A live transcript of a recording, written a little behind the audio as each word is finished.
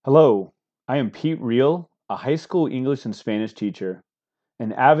Hello, I am Pete Reel, a high school English and Spanish teacher,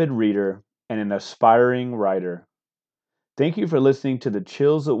 an avid reader, and an aspiring writer. Thank you for listening to the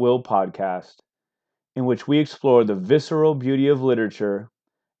Chills at Will podcast, in which we explore the visceral beauty of literature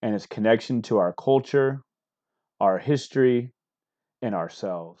and its connection to our culture, our history, and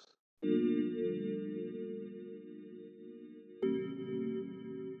ourselves.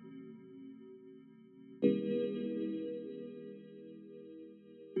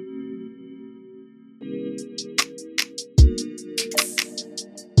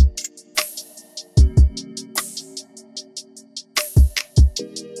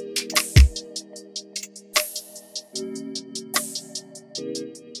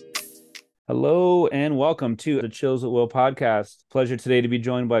 Hello and welcome to the Chills at Will podcast. Pleasure today to be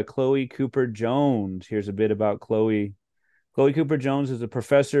joined by Chloe Cooper Jones. Here's a bit about Chloe. Chloe Cooper Jones is a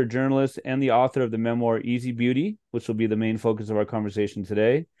professor, journalist, and the author of the memoir Easy Beauty, which will be the main focus of our conversation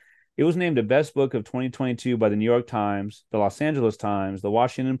today. It was named a best book of 2022 by the New York Times, the Los Angeles Times, the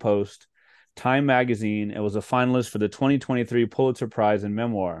Washington Post, Time Magazine, and was a finalist for the 2023 Pulitzer Prize in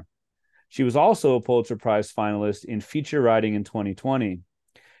Memoir. She was also a Pulitzer Prize finalist in feature writing in 2020.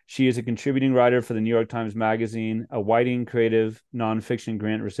 She is a contributing writer for the New York Times Magazine, a Whiting Creative Nonfiction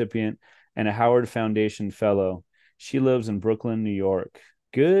Grant recipient, and a Howard Foundation Fellow. She lives in Brooklyn, New York.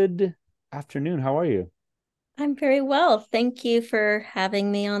 Good afternoon. How are you? I'm very well. Thank you for having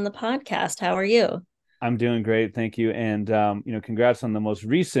me on the podcast. How are you? I'm doing great, thank you. And congrats on the most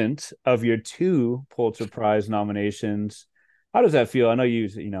recent of your two Pulitzer Prize nominations. How does that feel? I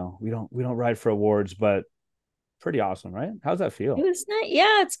know we don't write for awards, but pretty awesome, right? How's that It feel? was nice.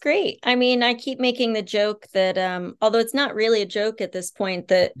 Yeah, it's great. I mean, I keep making the joke that although it's not really a joke at this point,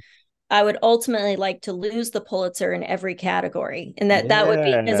 that I would ultimately like to lose the Pulitzer in every category. And that would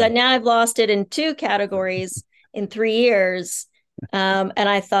be because Yeah. now I've lost it in two categories in 3 years. And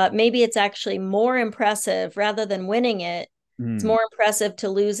I thought maybe it's actually more impressive rather than winning it. It's Mm. more impressive to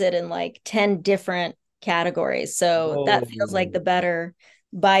lose it in like 10 different categories. So that feels like Whoa. the better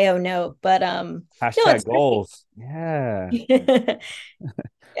bio note. But no, Hashtag it's goals. Yeah. great.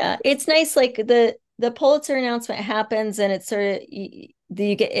 Yeah, it's nice. Like the Pulitzer announcement happens, and it's sort of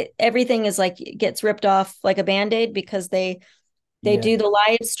you get it, everything is like gets ripped off like a band-aid because they Yeah. do the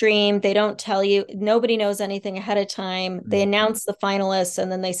live stream. They don't tell you. Nobody knows anything ahead of time. They Mm. announce the finalists,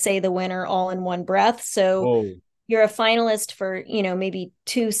 and then they say the winner all in one breath. So Whoa. you're a finalist for maybe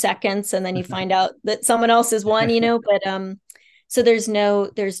 2 seconds, and then you find out that someone else has won. But so there's no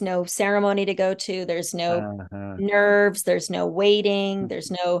ceremony to go to. There's no Uh-huh. nerves. There's no waiting.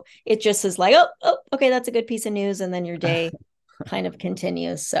 There's no. It just is like, oh, okay, that's a good piece of news, and then your day kind of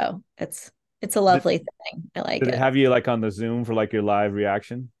continues. So it's a Did, lovely thing. I like did it it. have you like on the Zoom for like your live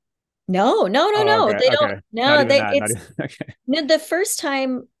reaction? No, no, no, Oh, no. okay. They don't. Okay. Not No, even they. that. Not It's even okay. no, the first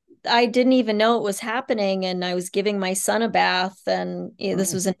time I didn't even know it was happening, and I was giving my son a bath, and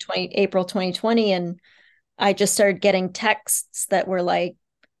this Oh. was in April 2020, and I just started getting texts that were like,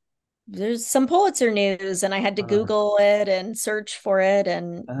 "There's some Pulitzer news," and I had to Uh, Google it and search for it,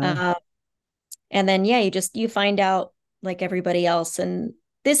 uh, and then yeah, you find out like everybody else. And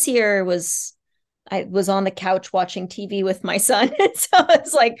this year was I was on the couch watching TV with my son, so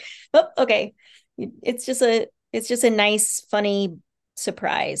it's like, oh, okay, it's just a nice, funny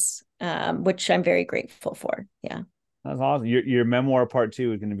surprise, which I'm very grateful for. Yeah. that's awesome. Your memoir part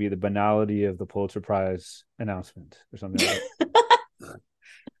two is going to be the banality of the Pulitzer Prize announcement or something like that.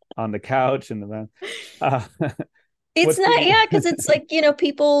 On the couch and the man. Uh, It's what's not, the yeah, because it's like,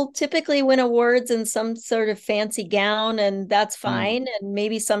 people typically win awards in some sort of fancy gown, and that's Mm, fine. And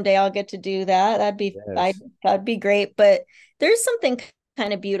maybe someday I'll get to do that. yes. That'd be great. But there's something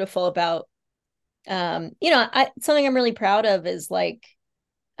kind of beautiful about, something I'm really proud of is like,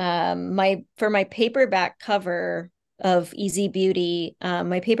 my paperback cover of Easy Beauty.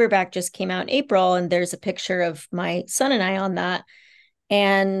 My paperback just came out in April, and there's a picture of my son and I on that.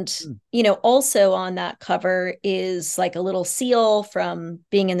 And, Mm, also on that cover is like a little seal from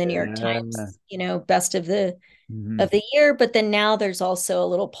being in the New York yeah. Times, best Mhm. of the year. But then now there's also a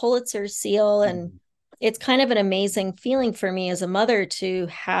little Pulitzer seal. And Mm, it's kind of an amazing feeling for me as a mother to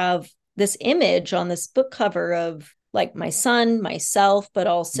have this image on this book cover of like my son, myself, but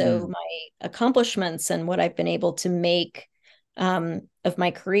also mm, my accomplishments and what I've been able to make, of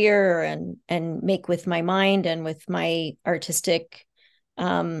my career, and make with my mind and with my artistic,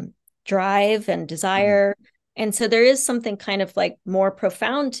 um, drive and mm. desire. And so there is something kind of like more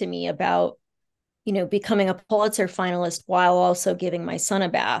profound to me about, becoming a Pulitzer finalist while also giving my son a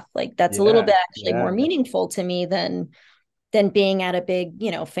bath. Like that's a little Yeah. bit actually more Yeah. meaningful to me than being at a big,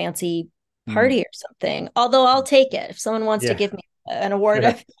 fancy Mm. party or something. Although I'll take it. If someone wants to Yeah. give me an award.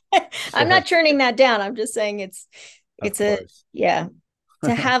 Sure. I'm Sure. not turning that down. I'm just saying Of it's a course. yeah,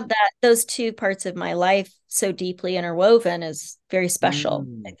 to have those two parts of my life so deeply interwoven is very special,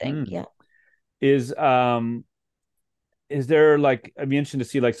 I think. Mhm. Yeah. Is is there like I'd be interested to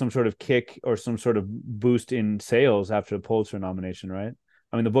see like some sort of kick or some sort of boost in sales after the Pulitzer nomination, right?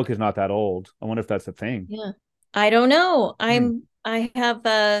 I mean, the book is not that old. I wonder if that's a thing. Yeah. I don't know. Hmm. I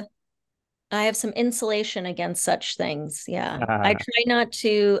have some insulation against such things. Yeah. I try not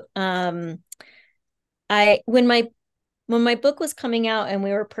to I when my book was coming out and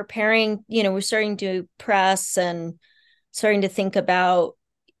we were preparing, we're starting to press and starting to think about,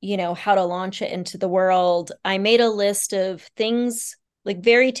 how to launch it into the world. I made a list of things like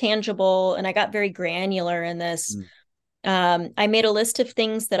very tangible, and I got very granular in this. Mm. I made a list of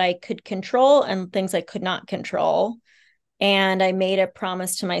things that I could control and things I could not control. And I made a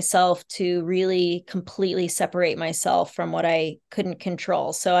promise to myself to really completely separate myself from what I couldn't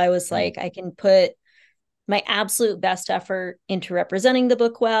control. So I was Mm. like, I can put my absolute best effort into representing the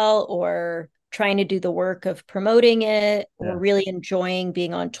book well, or trying to do the work of promoting it, or Yeah. really enjoying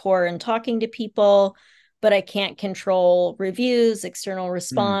being on tour and talking to people. But I can't control reviews, external Mm.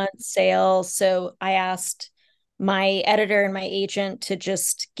 response, sales. So I asked my editor and my agent to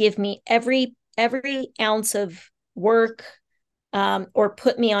just give me every ounce of work, or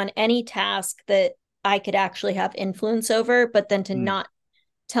put me on any task that I could actually have influence over, but then to Mm. not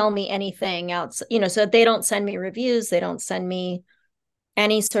tell me anything else, so they don't send me reviews, they don't send me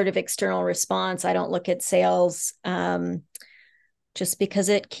any sort of external response. I don't look at sales, just because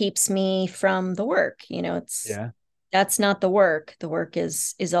it keeps me from the work. It's Yeah. that's not the work. The work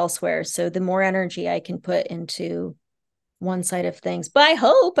is elsewhere. So the more energy I can put into one side of things. But I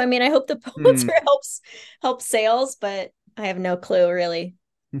hope the Mm. Pulitzer helps sales, but I have no clue really.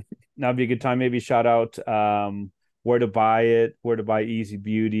 Now would be a good time. Maybe shout out where to buy it, where to buy Easy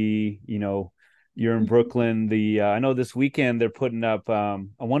Beauty. You're in Brooklyn. The I know this weekend they're putting up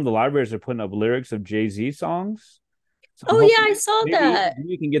on one of the libraries. They're putting up lyrics of Jay-Z songs. So I'm Oh hoping yeah, I saw maybe that.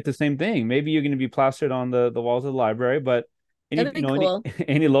 you can get the same thing. Maybe you're going to be plastered on the walls of the library, but That'd be any cool.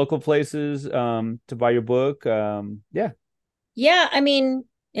 any local places to buy your book. Yeah. Yeah,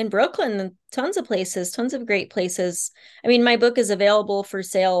 in Brooklyn, tons of places, tons of great places. My book is available for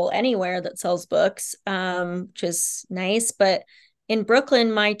sale anywhere that sells books, which is nice. But in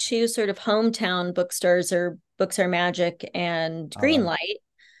Brooklyn, my two sort of hometown bookstores are Books Are Magic and All right. Greenlight.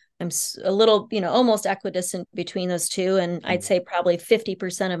 I'm a little, almost equidistant between those two. And I'd say probably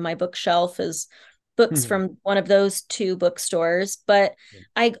 50% of my bookshelf is books Mm. from one of those two bookstores. But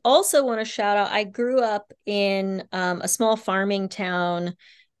I also want to shout out, I grew up in a small farming town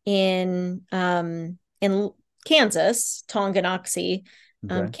in Kansas, Tonganoxie,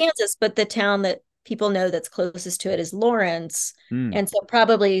 Okay. Kansas, but the town that people know that's closest to it is Lawrence. Mm. And so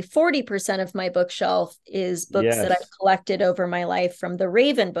probably 40% of my bookshelf is books that I've Yes. collected over my life from the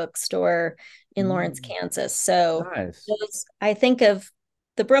Raven bookstore in Lawrence, Mm. Kansas. So Nice. those, I think of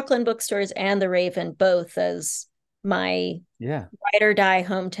the Brooklyn bookstores and the Raven both as my Yeah. ride or die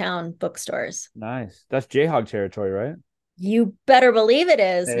hometown bookstores. Nice. That's Jayhawk territory, right? You better believe it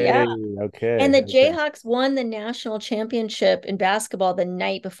is. Yeah. Hey, And okay, the okay. Jayhawks won the national championship in basketball the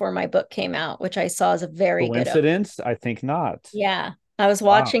night before my book came out, which I saw as a very good omen. Coincidence? I think not. Yeah. I was Wow.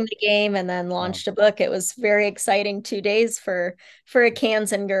 watching the game and then Wow. launched a book. It was very exciting 2 days for a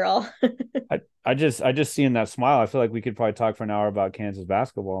Kansan girl. I just seeing that smile. I feel like we could probably talk for an hour about Kansas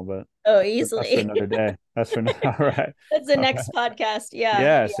basketball, but Oh, that's for easily. another day. That's for all right. That's the All right. next podcast. Yeah.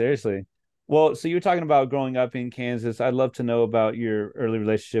 Yeah, Yeah. seriously. Well, so you were talking about growing up in Kansas. I'd love to know about your early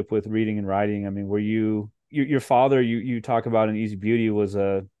relationship with reading and writing. I mean, were your father you talk about in Easy Beauty was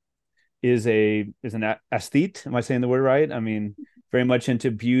a is an aesthete. Am I saying the word right? I mean, very much into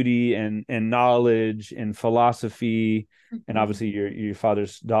beauty and knowledge and philosophy, and Mhm. obviously your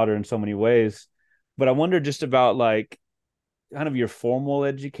father's daughter in so many ways. But I wonder just about like kind of your formal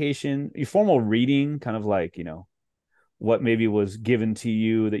education, your formal reading, kind of like what maybe was given to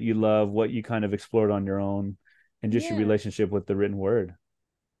you that you love, what you kind of explored on your own, and just your Yeah. relationship with the written word.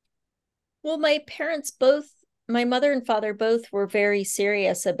 Well, my mother and father both were very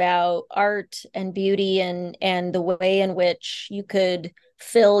serious about art and beauty, and the way in which you could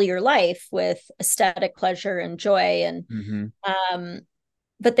fill your life with aesthetic pleasure and joy. And Mm-hmm. um,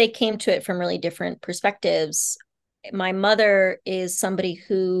 but they came to it from really different perspectives. My mother is somebody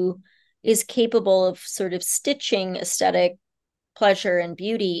who is capable of sort of stitching aesthetic pleasure and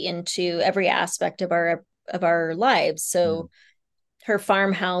beauty into every aspect of our lives. Mm. So her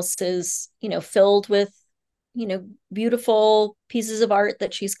farmhouse is, filled with, beautiful pieces of art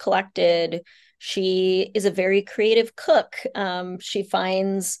that she's collected. She is a very creative cook. She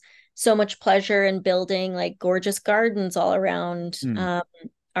finds so much pleasure in building like gorgeous gardens all around Mm.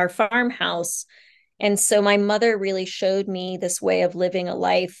 our farmhouse. And so my mother really showed me this way of living a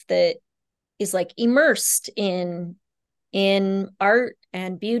life that is like immersed in art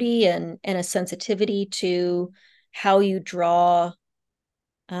and beauty and a sensitivity to how you draw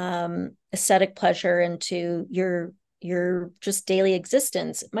aesthetic pleasure into your just daily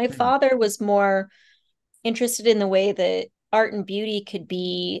existence. My Mm. father was more interested in the way that art and beauty could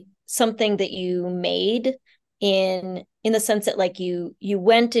be something that you made in the sense that like you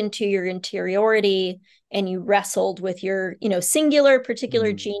went into your interiority and you wrestled with your singular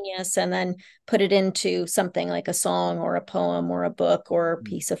particular Mm. genius and then put it into something like a song or a poem or a book or a Mm.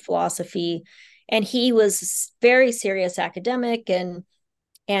 piece of philosophy. And he was very serious academic and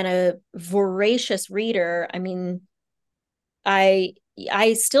a voracious reader. I mean, I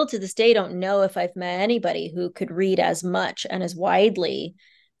I still to this day don't know if I've met anybody who could read as much and as widely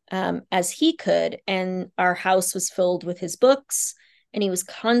as he could. And our house was filled with his books, and he was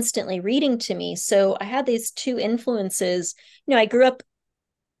constantly reading to me. So I had these two influences. I grew up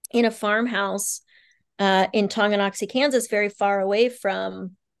in a farmhouse in Tonganoxie, Kansas, very far away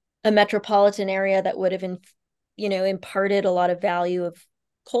from a metropolitan area that would have, imparted a lot of value of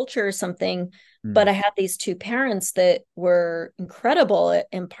culture or something. But Mm. I had these two parents that were incredible at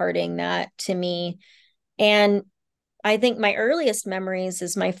imparting that to me. And I think my earliest memories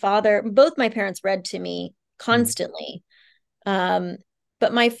is my father, both my parents read to me Mm. constantly. Um,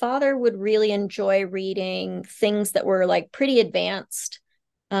 but my father would really enjoy reading things that were like pretty advanced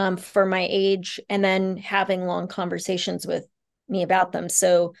for my age and then having long conversations with me about them.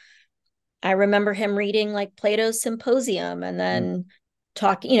 So I remember him reading like Plato's Symposium and Mm. then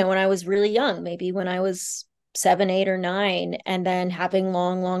talking, when I was really young, maybe when I was 7, 8, or 9, and then having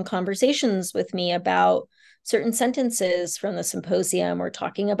long, long conversations with me about certain sentences from the symposium or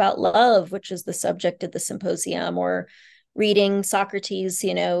talking about love, which is the subject of the symposium, or reading Socrates,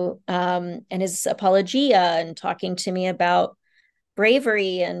 and his Apologia and talking to me about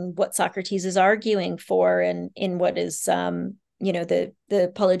bravery and what Socrates is arguing for, and in what is the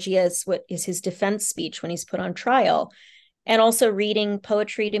Apologia is what is his defense speech when he's put on trial, and also reading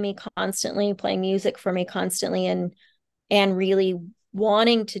poetry to me constantly, playing music for me constantly, and really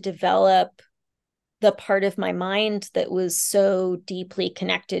wanting to develop the part of my mind that was so deeply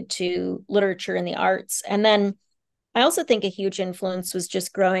connected to literature and the arts. And then I also think a huge influence was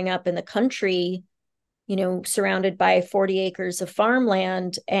just growing up in the country, surrounded by 40 acres of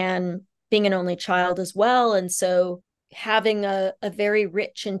farmland and being an only child as well. And so having a very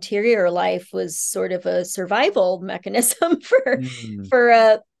rich interior life was sort of a survival mechanism for Mm. for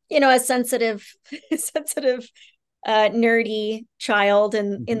a sensitive sensitive nerdy child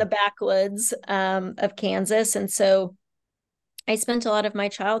in Mhm. the backwoods of Kansas. And so I spent a lot of my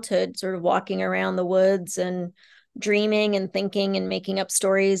childhood sort of walking around the woods and dreaming and thinking and making up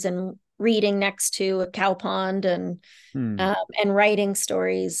stories and reading next to a cow pond Mm. and writing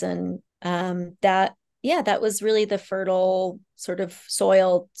stories. And that was really the fertile sort of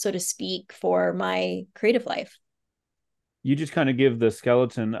soil, so to speak, for my creative life. You just kind of give the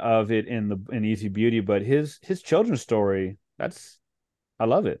skeleton of it in Easy Beauty, but his children's story, that's I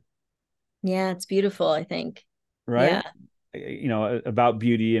love it. Yeah, it's beautiful, I think. Right? Yeah. About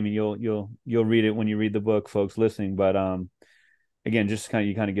beauty. I mean, you'll read it when you read the book, folks listening. But again, just kind of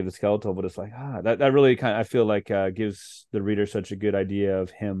you kind of give the skeletal, but it's like that really kind of I feel like gives the reader such a good idea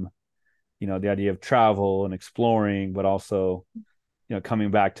of him. The idea of travel and exploring, but also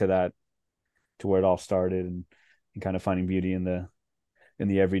coming back to that to where it all started and kind of finding beauty in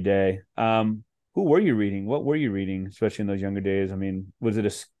the everyday. Who were you reading? What were you reading, especially in those younger days? I mean, was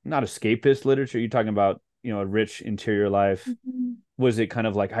it not escapist literature? You're talking about, a rich interior life. Mhm. Was it kind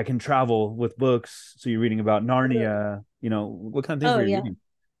of like I can travel with books? So you're reading about Narnia, what kind of things Oh, were you yeah. reading?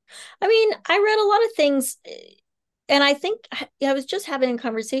 I mean, I read a lot of things, and I think I was just having a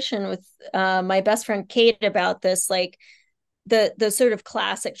conversation with my best friend Kate about this, like the sort of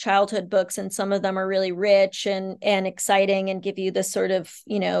classic childhood books, and some of them are really rich and exciting and give you this sort of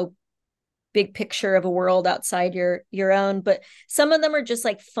big picture of a world outside your own, but some of them are just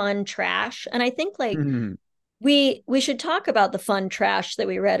like fun trash. And I think like Hmm. we should talk about the fun trash that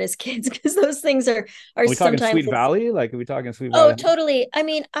we read as kids, because those things are Are we talking sometimes Sweet Valley? Like, are we talking Sweet oh, Valley? totally. I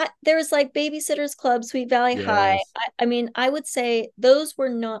mean, there was like Babysitters Club, Sweet Valley High. Yes. I mean, I would say those were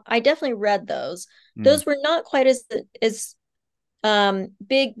not, I definitely read those. Mm. Those were not quite as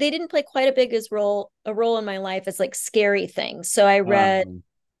big. They didn't play quite a role in my life as like scary things. So I read, Um,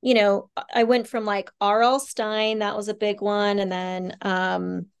 I went from like R.L. Stein, that was a big one, and then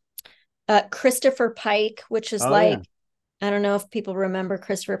Christopher Pike, which is Oh yeah, like, I don't know if people remember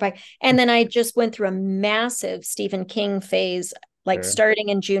Christopher Pike. And then I just went through a massive Stephen King phase, like sure. starting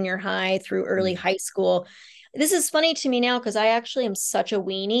in junior high through early Mm. high school. This is funny to me now because I actually am such a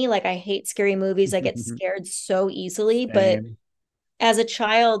weenie. Like, I hate scary movies. I get scared so easily. But Same. as a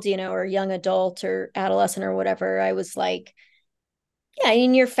child, or young adult or adolescent or whatever, I was like, yeah, I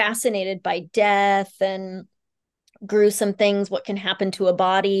mean, you're fascinated by death and gruesome things, what can happen to a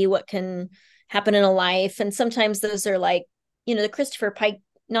body, what can happen in a life. And sometimes those are like, the Christopher Pike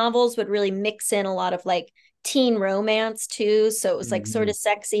novels would really mix in a lot of like teen romance too. So it was like sort Mhm. of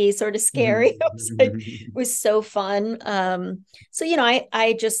sexy, sort of scary. It was like, it was so fun. So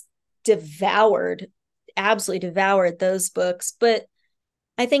I just devoured, absolutely devoured those books. But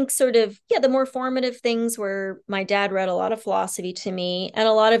I think sort of, yeah, the more formative things were my dad read a lot of philosophy to me and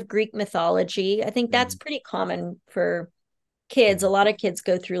a lot of Greek mythology. I think that's Mm. pretty common for kids. A Yeah. lot of kids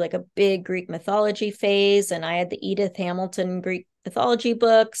go through like a big Greek mythology phase. And I had the Edith Hamilton Greek mythology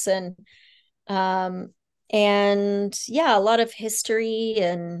books um and yeah, a lot of history.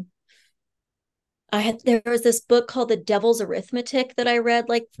 And there was this book called The Devil's Arithmetic that I read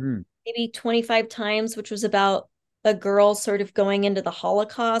like Mm. maybe 25 times, which was about a girl sort of going into the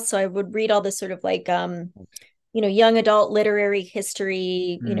Holocaust. So I would read all this sort of like young adult literary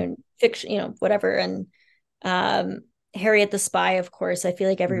history, Mm. fiction, whatever. And um Harriet the Spy, of course. I feel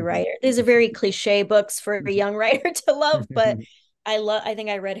like every Mhm. writer, these are very cliche books for a young writer to love, but I think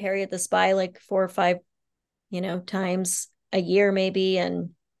I read Harriet the Spy like 4 or 5, times a year maybe.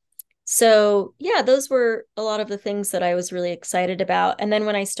 And so, yeah, those were a lot of the things that I was really excited about. And then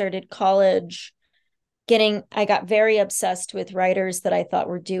when I started college, I got very obsessed with writers that I thought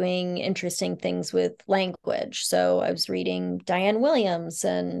were doing interesting things with language. So I was reading Diane Williams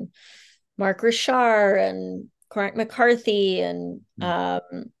and Mark Richard and Cormac McCarthy and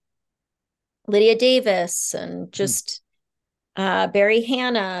Mm. Lydia Davis and Mm. just Barry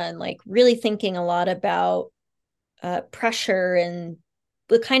Hanna, and like really thinking a lot about pressure and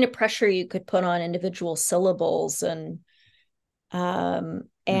the kind of pressure you could put on individual syllables. Mm.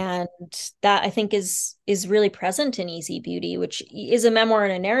 And that I think is really present in Easy Beauty, which is a memoir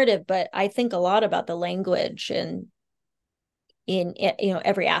and a narrative, but I think a lot about the language and in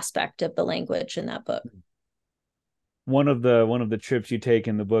every aspect of the language in that book. One of the trips you take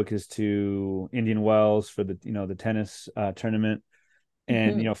in the book is to Indian Wells for the tennis tournament,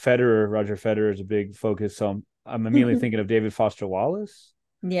 and Mhm. Roger Federer is a big focus. So I'm immediately thinking of David Foster Wallace,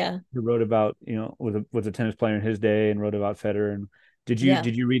 Yeah. who wrote about was a tennis player in his day and wrote about Federer. And Yeah.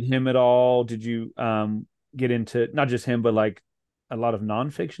 did you read him at all? Did you get into not just him but like a lot of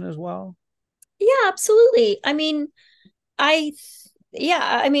nonfiction as well? Yeah, absolutely. I mean, I yeah,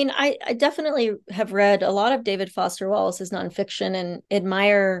 I mean, I definitely have read a lot of David Foster Wallace's nonfiction and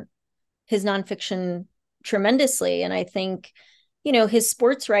admire his nonfiction tremendously. And I think, his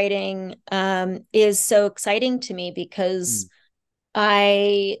sports writing is so exciting to me because Mm.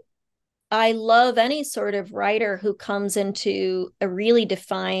 I I love any sort of writer who comes into a really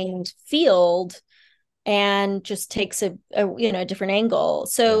defined field and just takes a different angle.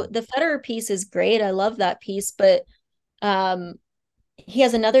 So Yeah. the Federer piece is great. I love that piece, but um he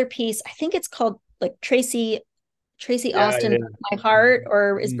has another piece. I think it's called like Tracy Yeah, Austin it Broke is. My Heart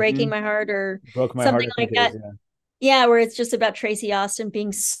or is Mm-hmm. breaking my heart or Broke my heart, something I think like it is. that. Yeah, where it's just about Tracy Austin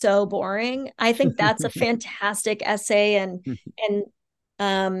being so boring. I think that's a fantastic essay. And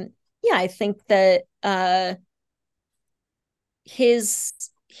um yeah, I think that his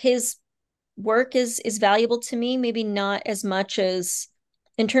work is valuable to me, maybe not as much as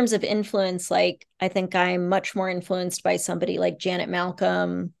in terms of influence. Like, I think I'm much more influenced by somebody like Janet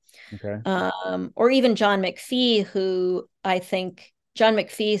Malcolm, Okay. or even John McPhee, who I think John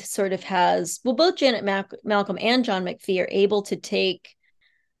McPhee sort of has, well, both Malcolm and John McPhee are able to take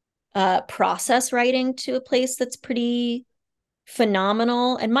process writing to a place that's pretty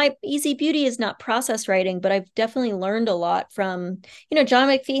phenomenal. And my Easy Beauty is not process writing, but I've definitely learned a lot from, John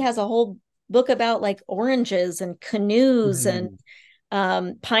McPhee has a whole book about like oranges and canoes and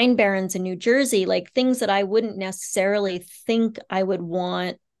Mm-hmm. pine barrens in New Jersey, like things that I wouldn't necessarily think I would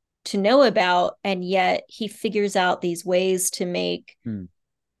want to know about. And yet he figures out these ways to make Mm.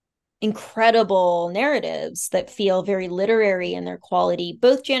 incredible narratives that feel very literary in their quality.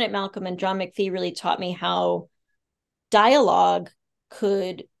 Both Janet Malcolm and John McPhee really taught me how dialogue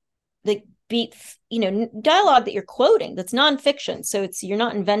could like be, dialogue that you're quoting that's nonfiction. So you're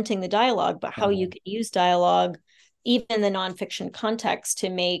not inventing the dialogue, but how you Uh-huh. could use dialogue even in the nonfiction context to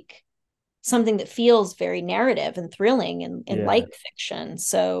make something that feels very narrative and thrilling and Yeah. like fiction.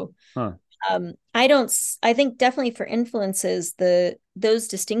 So Huh. I think definitely for influences, those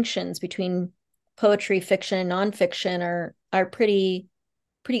distinctions between poetry, fiction, and nonfiction are pretty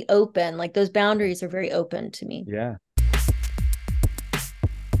open. Like those boundaries are very open to me. Yeah.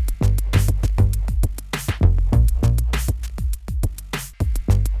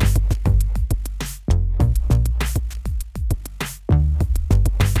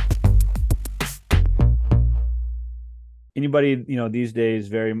 Anybody, these days,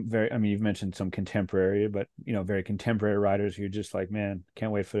 very, very, I mean, you've mentioned some contemporary, but, very contemporary writers who you're just like, man,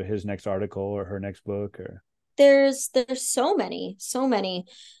 can't wait for his next article or her next book or. There's so many.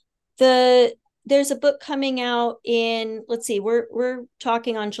 The There's a book coming out in, let's see, we're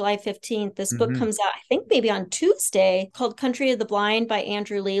talking on July 15th. This book Mm-hmm. comes out, I think maybe on Tuesday, called Country of the Blind by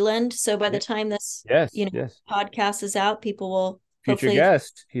Andrew Leland. So by the time this, Yes. Yes. podcast is out, people will Future hopefully.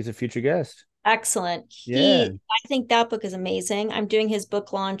 guest. He's a future guest. Excellent. Yeah. I think that book is amazing. I'm doing his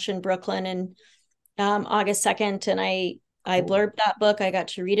book launch in Brooklyn and August 2nd, and I Cool. blurbed that book. I got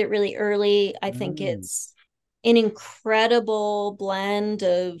to read it really early. I think Mm. it's an incredible blend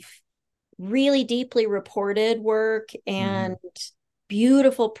of really deeply reported work Mm-hmm. and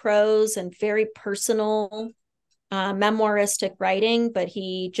beautiful prose and very personal memoiristic writing, but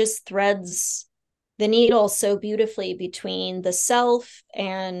he just threads the needle so beautifully between the self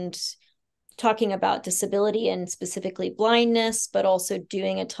and talking about disability and specifically blindness, but also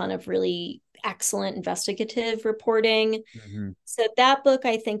doing a ton of really excellent investigative reporting. Mm-hmm. So that book,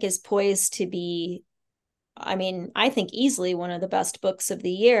 I think, is poised to be, I mean, I think easily one of the best books of the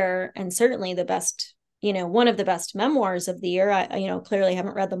year, and certainly the best, one of the best memoirs of the year. Clearly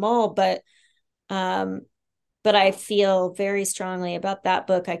haven't read them all, um, but I feel very strongly about that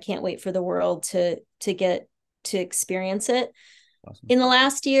book. I can't wait for the world to get to experience it. Awesome. In the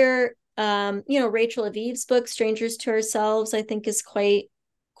last year, Rachel Aviv's book, Strangers to Ourselves, I think is quite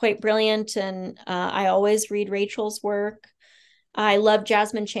brilliant. And I always read Rachel's work. I love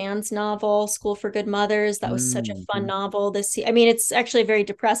Jasmine Chan's novel, School for Good Mothers. That was such a fun Mm-hmm. novel this year. I mean, it's actually a very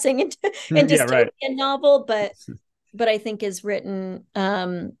depressing and Yeah, right. dystopian novel, but I think is written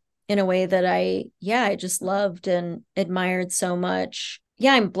in a way that I just loved and admired so much.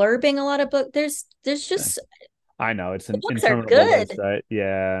 Yeah, I'm blurbing a lot of books. There's just I know it's the an books are interminable list, good. right?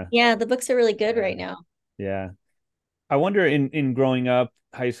 Yeah. Yeah, the books are really good Yeah. right now. Yeah. I wonder in growing up,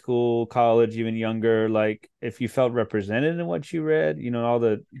 high school, college, even younger, like if you felt represented in what you read, all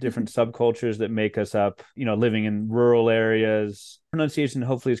the different subcultures that make us up, living in rural areas. Pronunciation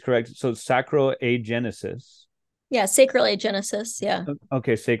hopefully is correct. So sacroagenesis. Yeah, Sacral Agenesis. Yeah.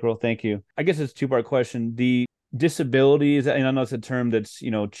 Okay, sacral. Thank you. I guess it's a two-part question. The disabilities, and I know it's a term that's,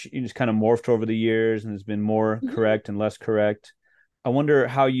 it's kind of morphed over the years and has been more Mhm. correct and less correct. I wonder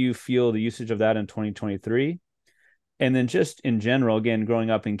how you feel the usage of that in 2023. And then just in general, again, growing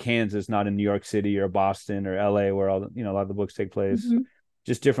up in Kansas, not in New York City or Boston or LA, where a lot of the books take place, Mhm.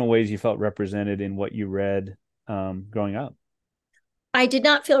 just different ways you felt represented in what you read growing up. I did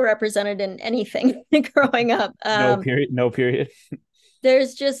not feel represented in anything growing up. No period. No period.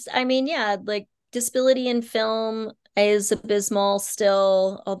 There's just, I mean, yeah, like disability in film is abysmal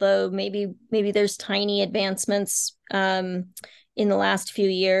still, although maybe there's tiny advancements in the last few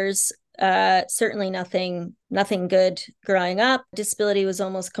years. Certainly nothing good growing up. Disability was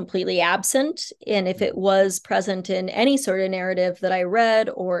almost completely absent, and if it was present in any sort of narrative that I read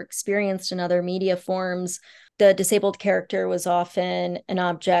or experienced in other media forms, the disabled character was often an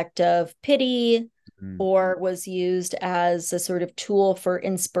object of pity Mm. or was used as a sort of tool for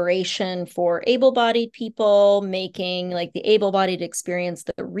inspiration for able-bodied people, making like the able-bodied experience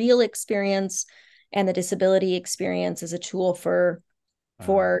the real experience and the disability experience as a tool Wow.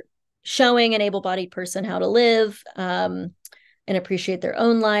 for showing an able-bodied person how to live and appreciate their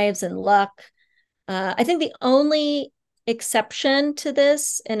own lives and luck. I think the only exception to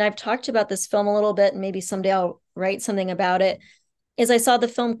this, and I've talked about this film a little bit, and maybe someday I'll write something about it, is I saw the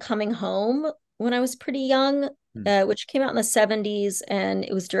film Coming Home when I was pretty young, Mm. which came out in the 70s, and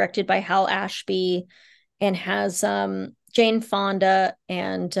it was directed by Hal Ashby and has Jane Fonda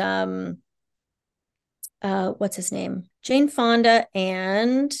and what's his name? Jane Fonda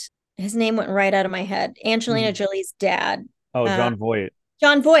and his name went right out of my head. Angelina Mm. Jolie's dad, Oh, uh, John Voight.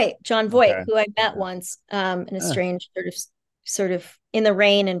 John Voight, Okay. who I met Okay. once in a Uh, strange sort of in the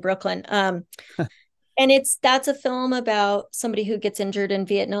rain in Brooklyn. And that's a film about somebody who gets injured in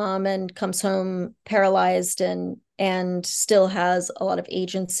Vietnam and comes home paralyzed and still has a lot of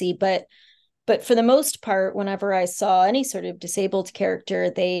agency, but for the most part, whenever I saw any sort of disabled character,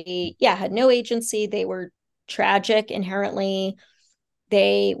 they had no agency. They were tragic inherently.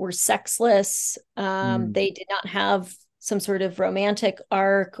 They were sexless. mm. They did not have some sort of romantic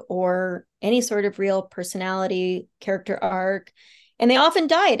arc or any sort of real personality character arc. And they often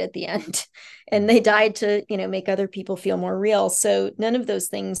died at the end. And they died to, make other people feel more real. So none of those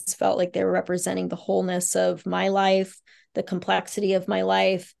things felt like they were representing the wholeness of my life, the complexity of my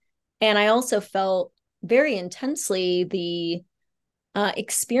life. And I also felt very intensely the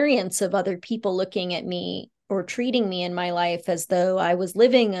experience of other people looking at me or treating me in my life as though I was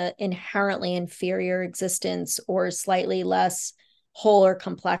living an inherently inferior existence or slightly less whole or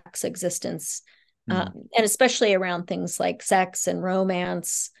complex existence. And especially around things like sex and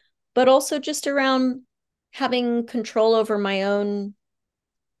romance, but also just around having control over my own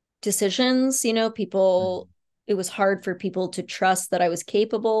decisions. It was hard for people to trust that I was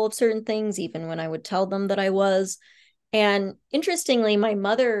capable of certain things, even when I would tell them that I was. And interestingly, my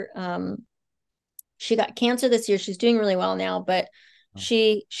mother, she got cancer this year. She's doing really well now, but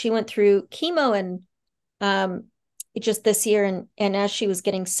she went through chemo and just this year. And as she was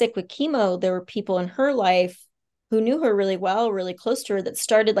getting sick with chemo, there were people in her life who knew her really well, really close to her, that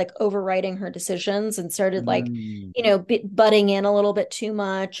started like overriding her decisions and started like, butting in a little bit too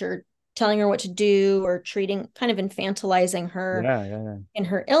much or telling her what to do or treating, kind of infantilizing her in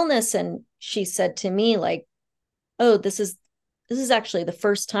her illness. And she said to me, like, oh, this is actually the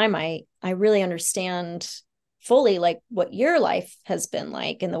first time I really understand fully like what your life has been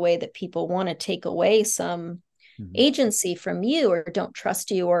like, and the way that people want to take away some agency from you or don't trust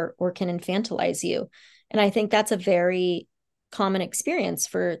you or can infantilize you. And I think that's a very common experience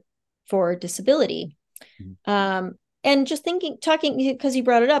for disability. And just talking, because you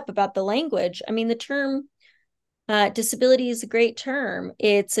brought it up about the language. I mean, the term disability is a great term.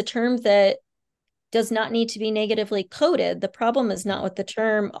 It's a term that does not need to be negatively coded. The problem is not with the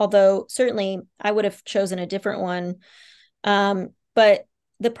term, although certainly I would have chosen a different one. But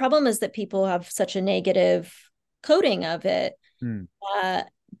the problem is that people have such a negative coding of it.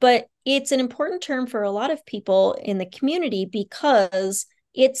 But it's an important term for a lot of people in the community because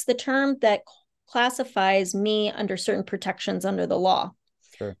it's the term that classifies me under certain protections under the law.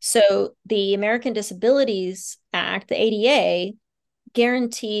 Sure. So the American Disabilities Act, the ADA,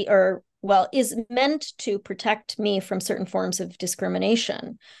 is meant to protect me from certain forms of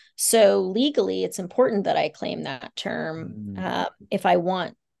discrimination. So legally, it's important that I claim that term if I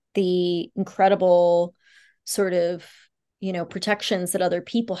want the incredible sort of, protections that other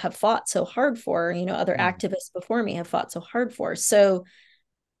people have fought so hard for, other activists before me have fought so hard for. So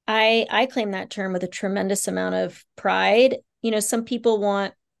I claim that term with a tremendous amount of pride. Some people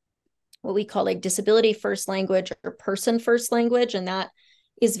want what we call like disability first language or person first language, and that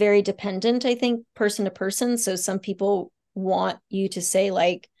is very dependent, I think, person to person. So some people want you to say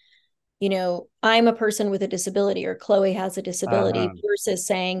like, I'm a person with a disability or Chloe has a disability versus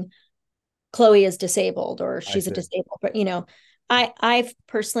saying Chloe is disabled or she's a disabled. But, I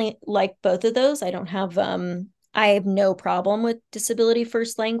personally like both of those. I don't have, I have no problem with disability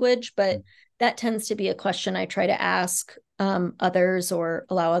first language, but that tends to be a question I try to ask others or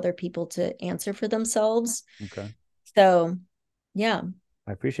allow other people to answer for themselves. Okay. So, yeah.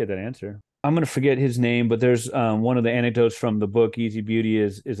 I appreciate that answer. I'm going to forget his name, but there's one of the anecdotes from the book Easy Beauty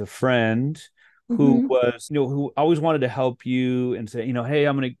is a friend who was, who always wanted to help you and say, hey,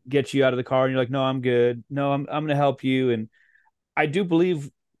 I'm going to get you out of the car. And you're like, no, I'm good. No, I'm going to help you. And I do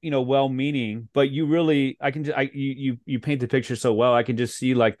believe, well-meaning, but you really, you paint the picture so well. I can just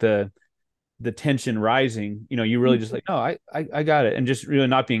see like the tension rising, you really just like, no, I got it. And just really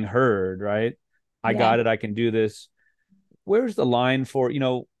not being heard. Right. I got it. I can do this. Where's the line for,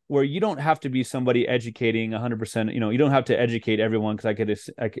 where you don't have to be somebody educating 100%, you don't have to educate everyone, because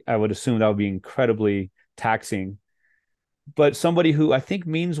I would assume that would be incredibly taxing. But somebody who I think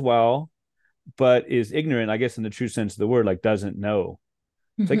means well, but is ignorant, I guess, in the true sense of the word, like doesn't know.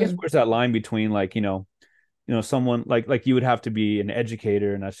 So I guess where's that line between like, someone like you would have to be an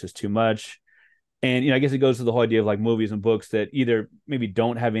educator and that's just too much. And, I guess it goes to the whole idea of like movies and books that either maybe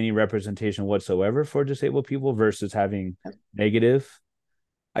don't have any representation whatsoever for disabled people versus having negative.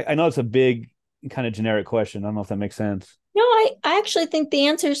 I know it's a big kind of generic question. I don't know if that makes sense. No, I actually think the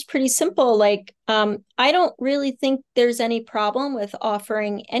answer is pretty simple. Like, I don't really think there's any problem with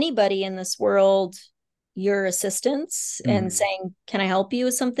offering anybody in this world your assistance and saying, can I help you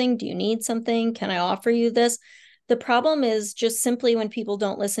with something? Do you need something? Can I offer you this? The problem is just simply when people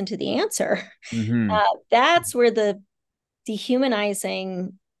don't listen to the answer. That's where the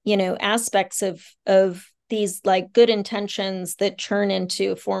dehumanizing, aspects of these like good intentions that turn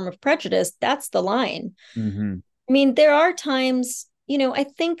into a form of prejudice, that's the line. I mean, there are times, I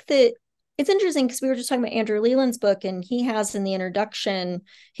think that it's interesting because we were just talking about Andrew Leland's book, and he has in the introduction,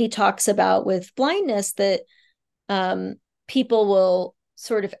 he talks about with blindness that people will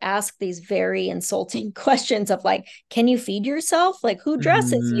sort of ask these very insulting questions of like, can you feed yourself? Like, who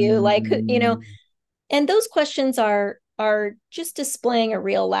dresses you? Like, Mm, and those questions are just displaying a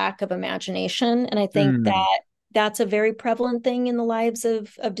real lack of imagination. And I think mm, that that's a very prevalent thing in the lives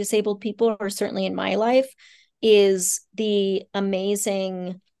of disabled people, or certainly in my life, is the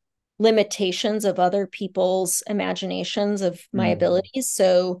amazing limitations of other people's imaginations of my mm. abilities.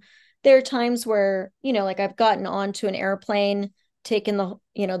 So there are times where, like I've gotten onto an airplane, taken the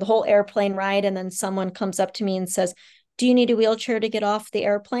whole airplane ride, and then someone comes up to me and says, "Do you need a wheelchair to get off the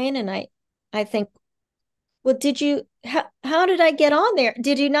airplane?" And I think, well, how did I get on there?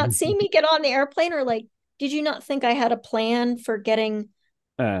 Did you not see me get on the airplane? Or like, did you not think I had a plan for getting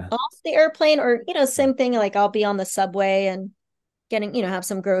Uh, off the airplane? Or, same thing, like I'll be on the subway and getting, have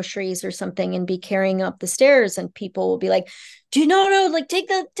some groceries or something and be carrying up the stairs, and people will be like, do you know, like take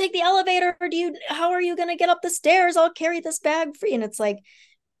the elevator, or how are you going to get up the stairs? I'll carry this bag for you. And it's like,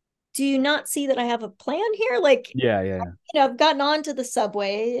 do you not see that I have a plan here? Like, yeah, yeah, I've gotten onto the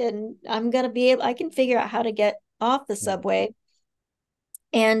subway, and I can figure out how to get off the yeah. subway.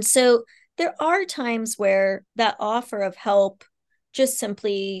 And so there are times where that offer of help just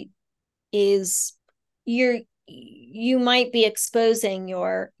simply is, you might be exposing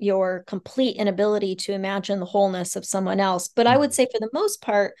your complete inability to imagine the wholeness of someone else. But I would Mm. say for the most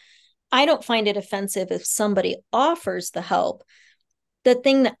part, I don't find it offensive if somebody offers the help. The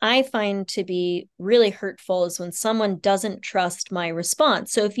thing that I find to be really hurtful is when someone doesn't trust my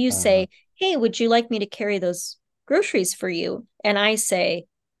response. So if you Uh, say, "Hey, would you like me to carry those groceries for you?" And I say,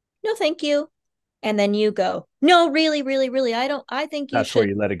 "No, thank you." And then you go, "No, really, really, really, I think you that's where should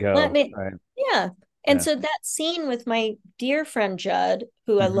you let it let go, me." right? Yeah. And Yeah. so that scene with my dear friend Judd,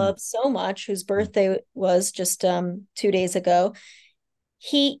 who I Hmm. love so much, whose birthday was just 2 days ago,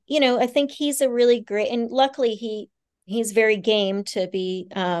 I think he's a really great, and luckily he's very game to be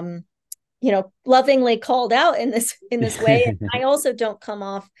lovingly called out in this way. And I also don't come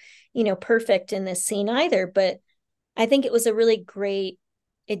off, perfect in this scene either, but I think it was a really great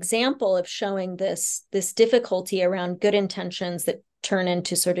example of showing this difficulty around good intentions that turn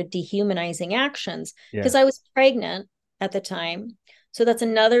into sort of dehumanizing actions. Yeah. Because I was pregnant at the time. So that's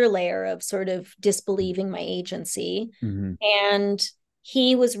another layer of sort of disbelieving my agency. Hmm. And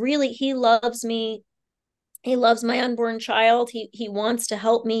he loves me. He loves my unborn child. He wants to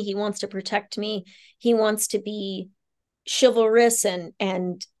help me. He wants to protect me. He wants to be chivalrous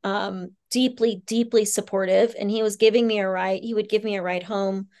and deeply, deeply supportive. And he was giving me a ride. He would give me a ride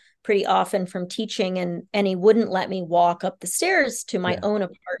home pretty often from teaching, and he wouldn't let me walk up the stairs to my Yeah. own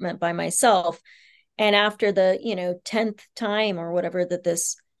apartment by myself. And after the 10th time or whatever that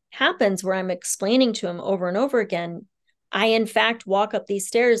this happens, where I'm explaining to him over and over again, I in fact walk up these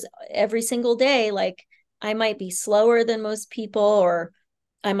stairs every single day. Like, I might be slower than most people, or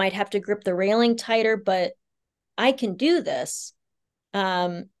I might have to grip the railing tighter, but I can do this.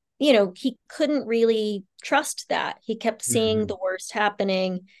 um he couldn't really trust that. He kept seeing Hmm. the worst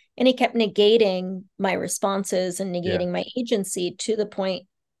happening, and he kept negating my responses and Yeah. negating my agency, to the point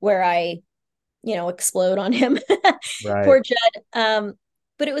where I explode on him. Right. Poor Judd.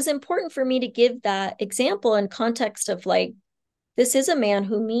 But it was important for me to give that example in context of like, this is a man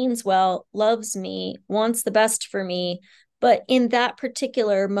who means well, loves me, wants the best for me, but in that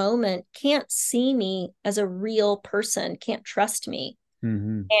particular moment can't see me as a real person, can't trust me.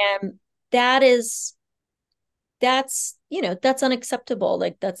 Hmm. And that is that's unacceptable.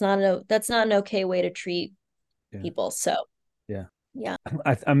 Like, that's not an okay way to treat Yeah. people. So Yeah. yeah.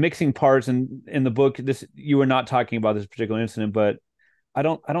 I'm mixing parts in the book. This you were not talking about this particular incident, but I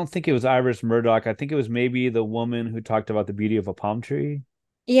don't think it was Iris Murdoch. I think it was maybe the woman who talked about the beauty of a palm tree.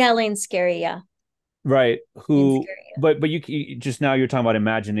 Yeah, Lane's scary. Yeah. Right. Lane's Who scary. Yeah. but you just now you're talking about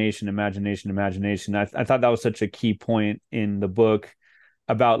imagination, imagination, imagination. I thought that was such a key point in the book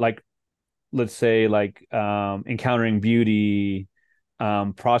about like let's say like encountering beauty,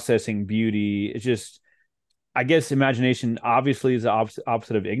 processing beauty. It's just I guess imagination obviously is the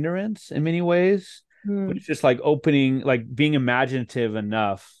opposite of ignorance in many ways, but Hmm. it's just like opening, like being imaginative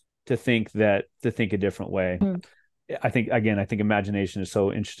enough to think a different way. Hmm. I think imagination is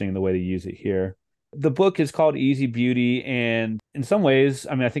so interesting in the way they use it here. The book is called Easy Beauty, and in some ways,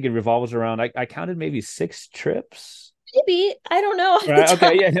 I mean, I think it revolves around. I counted maybe 6 trips. Maybe, I don't know. Right.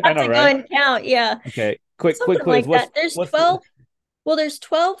 Okay. Yeah, I I have know. to go Right. and count. Yeah. Okay. Quick Something quiz. like that. There's What's 12. Well, there's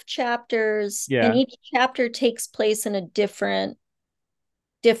 12 chapters, and yeah. each chapter takes place in a different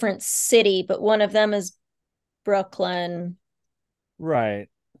city, but one of them is Brooklyn. Right.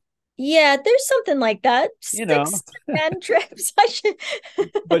 Yeah, there's something like that. you know. 6 to 10 trips. I should.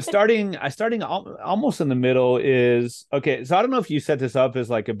 But almost in the middle is okay. So I don't know if you set this up as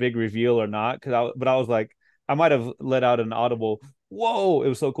like a big reveal or not, but I was like, I might have let out an audible, whoa, it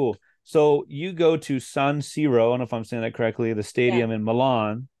was so cool. So you go to San Siro, I don't know if I'm saying that correctly, the Yeah. stadium in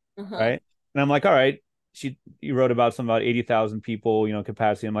Milan, Uh-huh. right? And I'm like, all right, you wrote about some about 80,000 people,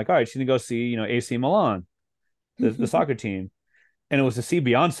 capacity. I'm like, all right, she's gonna go see, AC Milan, the soccer team. And it was to see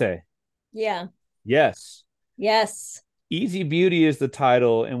Beyonce. Yeah. Yes. Yes. Easy Beauty is the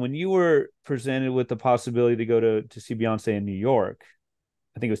title. And when you were presented with the possibility to go to see Beyonce in New York,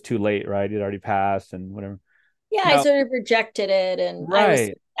 I think it was too late, right? It already passed and whatever. Yeah, I Now, sort of rejected it, and I was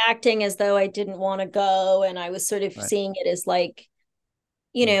right, acting as though I didn't want to go, and I was sort of right. seeing it as like,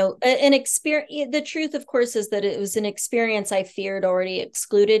 Mm, an experience. The truth, of course, is that it was an experience I feared already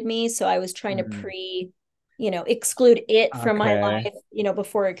excluded me. So I was trying to mm. exclude it from my Okay. life,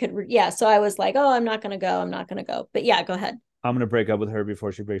 before it could, yeah. So I was like, oh, I'm not going to go. I'm not going to go. But yeah, go ahead. I'm gonna break up with her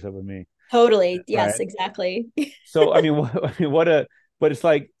before she breaks up with me. Totally. Yes, Right. exactly. So I mean, what a but it's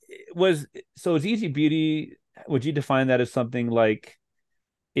like was so it's Easy Beauty. Would you define that as something like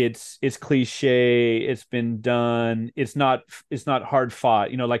it's cliche, it's been done, it's not hard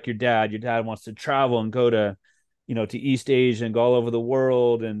fought, like your dad wants to travel and go to East Asia and go all over the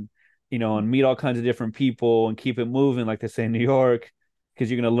world and meet all kinds of different people and keep it moving, like they say in New York, because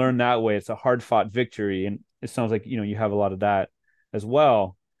you're going to learn that way. It's a hard fought victory, and it sounds like you have a lot of that as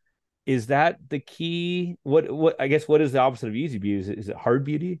well. Is that the key? What I guess, what is the opposite of easy beauty? Is it hard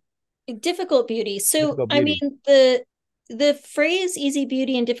beauty? Difficult beauty. So, Difficult I beauty. mean, the phrase easy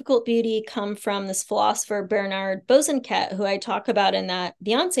beauty and difficult beauty come from this philosopher Bernard Bosanquet, who I talk about in that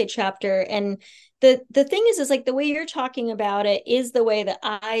Beyonce chapter. And the thing is like the way you're talking about it is the way that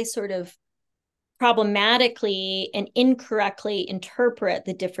I sort of problematically and incorrectly interpret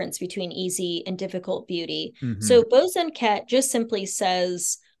the difference between easy and difficult beauty. Mm-hmm. So Bosanquet just simply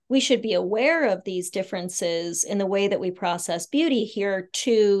says we should be aware of these differences in the way that we process beauty. Here are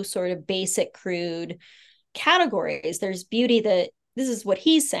two sort of basic, crude categories. There's beauty that, this is what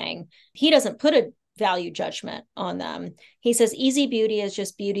he's saying. He doesn't put a value judgment on them. He says easy beauty is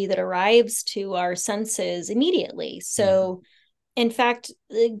just beauty that arrives to our senses immediately. Mm-hmm. So in fact,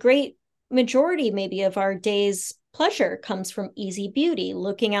 the great majority maybe of our day's pleasure comes from easy beauty,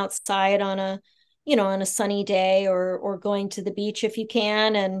 looking outside on a sunny day, or going to the beach if you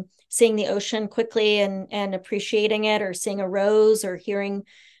can and seeing the ocean quickly and appreciating it, or seeing a rose, or hearing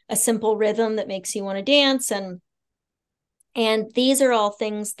a simple rhythm that makes you want to dance. And these are all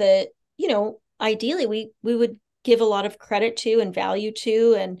things that, ideally we would give a lot of credit to and value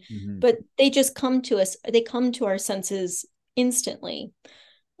to, and Mm-hmm. but they just come to us, they come to our senses instantly.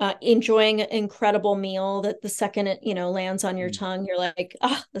 Enjoying an incredible meal that the second it lands on your Mm-hmm. tongue, you're like,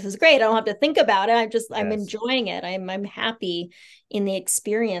 oh, this is great, I don't have to think about it, I'm Yes. enjoying it, I'm happy in the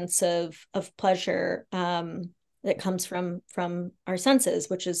experience of pleasure, that comes from our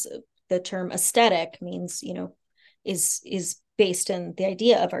senses, which is the term aesthetic means, is based in the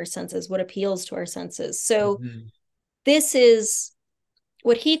idea of our senses, what appeals to our senses. So Mm-hmm. this is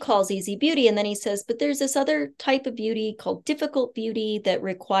what he calls easy beauty. And then he says, but there's this other type of beauty called difficult beauty that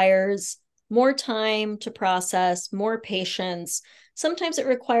requires more time to process, more patience. Sometimes it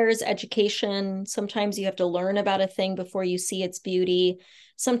requires education. Sometimes you have to learn about a thing before you see its beauty.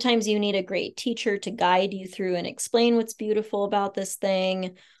 Sometimes you need a great teacher to guide you through and explain what's beautiful about this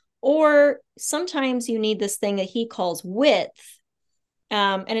thing. Or sometimes you need this thing that he calls width.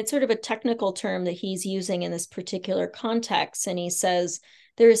 And it's sort of a technical term that he's using in this particular context. And he says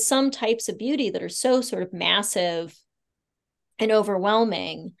there is some types of beauty that are so sort of massive and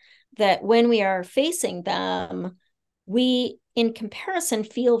overwhelming that when we are facing them, we, in comparison,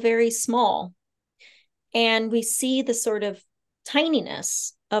 feel very small. And we see the sort of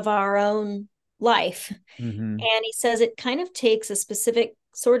tininess of our own life. Mm-hmm. And he says it kind of takes a specific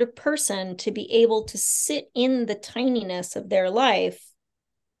sort of person to be able to sit in the tininess of their life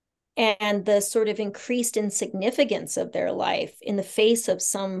and the sort of increased insignificance of their life in the face of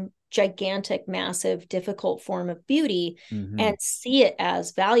some gigantic, massive, difficult form of beauty, Mm-hmm. and see it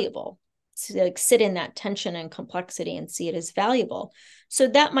as valuable. So like sit in that tension and complexity and see it as valuable. So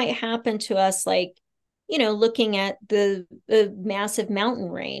that might happen to us, like, looking at the massive mountain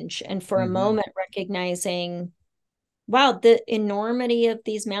range and for a Mm-hmm. moment recognizing, wow, the enormity of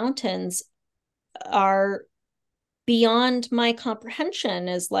these mountains are beyond my comprehension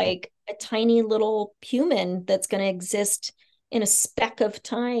as like a tiny little human that's going to exist in a speck of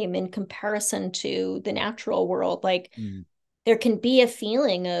time in comparison to the natural world. Like Mm-hmm. there can be a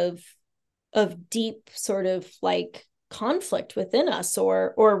feeling of deep sort of like conflict within us,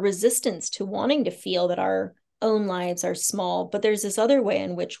 or resistance to wanting to feel that our own lives are small. But there's this other way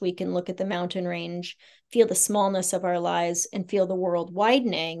in which we can look at the mountain range, feel the smallness of our lives, and feel the world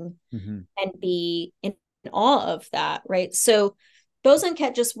widening, Mm-hmm. and be in awe of that, right? So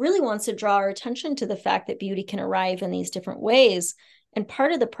Bosanquet just really wants to draw our attention to the fact that beauty can arrive in these different ways. And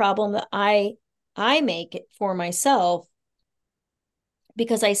part of the problem that I make it for myself,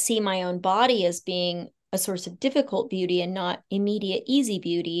 because I see my own body as being a source of difficult beauty and not immediate easy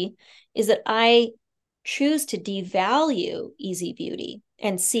beauty, is that I choose to devalue easy beauty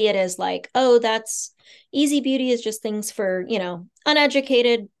and see it as like, oh, that's easy beauty is just things for,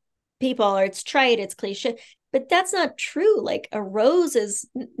 uneducated people, or it's trite, it's cliche. But that's not true. Like a rose is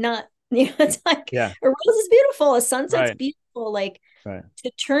not, it's like Yeah. a rose is beautiful, a sunset's Right. beautiful. Like Right.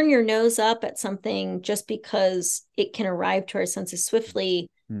 to turn your nose up at something just because it can arrive to our senses swiftly,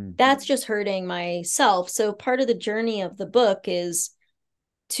 Mm. that's just hurting myself. So part of the journey of the book is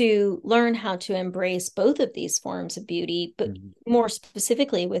to learn how to embrace both of these forms of beauty, but more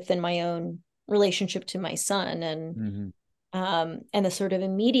specifically within my own relationship to my son, and the sort of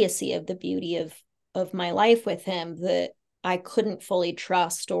immediacy of the beauty of my life with him that I couldn't fully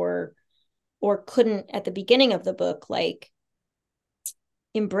trust, or couldn't at the beginning of the book like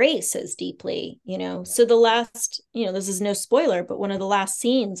embrace as deeply. So the last, this is no spoiler, but one of the last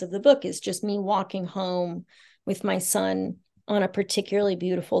scenes of the book is just me walking home with my son on a particularly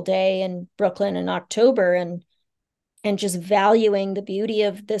beautiful day in Brooklyn in October, and just valuing the beauty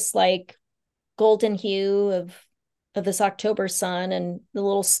of this like golden hue of this October sun, and the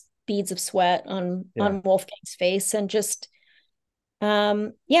little beads of sweat on Wolfgang's face, and just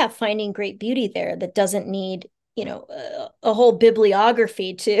finding great beauty there that doesn't need a whole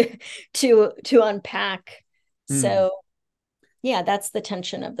bibliography to unpack. So yeah, that's the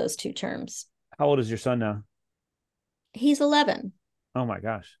tension of those two terms. How old is your son now? He's 11. Oh my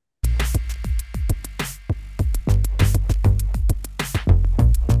gosh.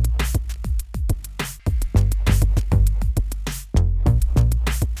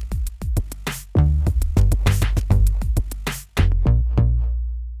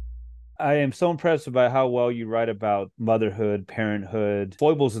 I am so impressed by how well you write about motherhood, parenthood.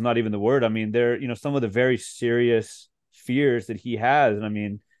 Foibles is not even the word. I mean, they're, some of the very serious fears that he has. And I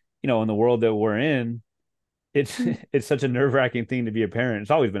mean, in the world that we're in, it's such a nerve-wracking thing to be a parent.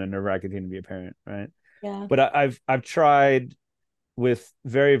 It's always been a nerve-wracking thing to be a parent, right? Yeah. But I've tried with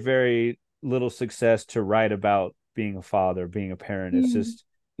very, very little success to write about being a father, being a parent. It's just,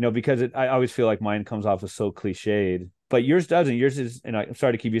 because I always feel like mine comes off as so cliched, but yours doesn't. Yours is, and I'm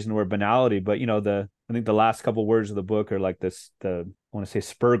sorry to keep using the word banality, but I think the last couple words of the book are like this, I want to say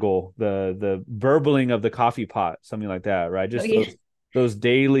spurgle, the burbling of the coffee pot, something like that, right? Just those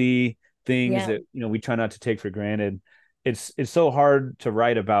daily things that, we try not to take for granted. It's so hard to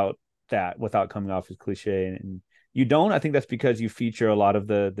write about that without coming off as cliche. And you don't. I think that's because you feature a lot of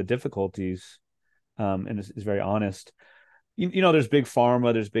the difficulties, and it's very honest. There's big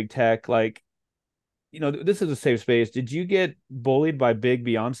pharma, there's big tech. Like, this is a safe space. Did you get bullied by big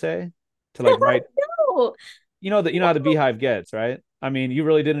Beyonce to like write? No, how the Beehive gets, right? I mean, you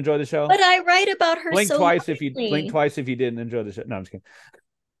really did enjoy the show. but I write about her Blink so twice lovingly. if you didn't enjoy the show. No, I'm just kidding.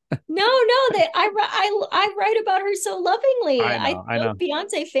 No, I write about her so lovingly. I know.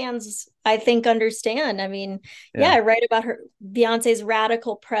 Beyonce fans, I think, understand. I mean, Yeah. I write about her, Beyonce's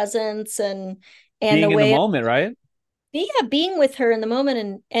radical presence, and Being the in the way, moment, right? being with her in the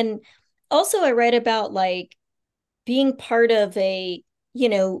moment, and also I write about like being part of a,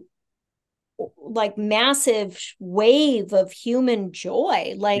 like massive wave of human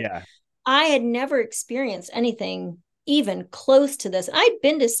joy. Like Yeah. I had never experienced anything even close to this. I'd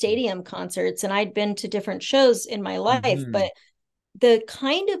been to stadium concerts and I'd been to different shows in my life, but the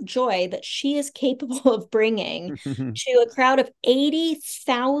kind of joy that she is capable of bringing to a crowd of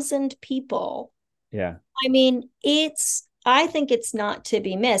 80,000 people. Yeah. I mean, I think it's not to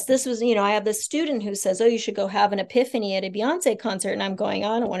be missed. This was, I have this student who says, oh, you should go have an epiphany at a Beyonce concert. And I'm going,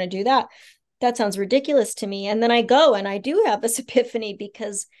 oh, I don't want to do that. That sounds ridiculous to me. And then I go and I do have this epiphany,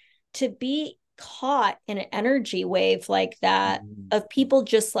 because to be caught in an energy wave like that of people,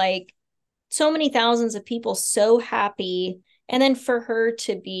 just like so many thousands of people so happy, and then for her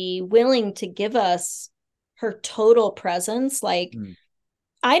to be willing to give us her total presence, like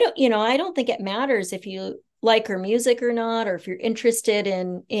I don't think it matters if you like her music or not, or if you're interested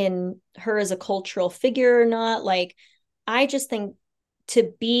in her as a cultural figure or not. Like I just think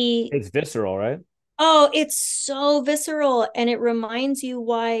it's visceral, right? Oh, it's so visceral, and it reminds you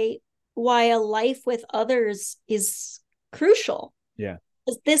why a life with others is crucial. Yeah.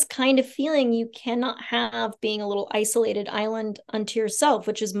 this kind of feeling you cannot have being a little isolated island unto yourself,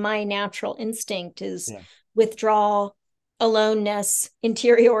 which is my natural instinct, is Yeah. withdrawal, aloneness,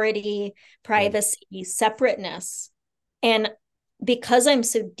 interiority, Right. privacy, separateness. And because I'm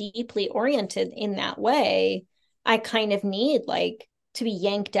so deeply oriented in that way, I kind of need like to be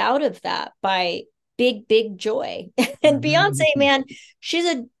yanked out of that by big joy. And Beyonce, Mm-hmm. man,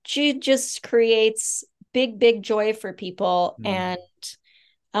 she just creates big joy for people. And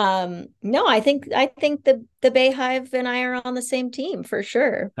no, I think the Bayhive and I are on the same team for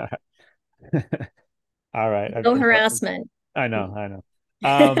sure. All right. No harassment. I know, I know.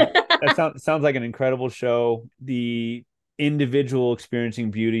 That sounds like an incredible show. The individual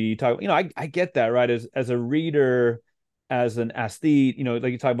experiencing beauty. You talk, I get that, right? As a reader, as an aesthete,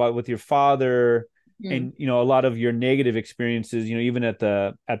 like you talk about with your father, Mm. and a lot of your negative experiences, even at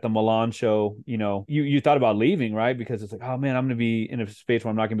the Milan show, you thought about leaving, right? Because it's like, oh man, I'm gonna be in a space where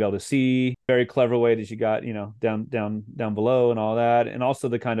I'm not gonna be able to see. Very clever way that you got, down below and all that, and also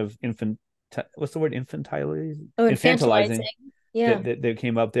the kind of what's the word, Oh, infantilizing infantilizing. Yeah. that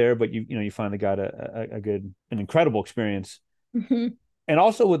came up there, but you finally got an incredible experience. Mhm. And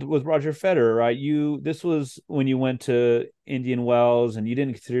also with Roger Federer, right? This was when you went to Indian Wells, and you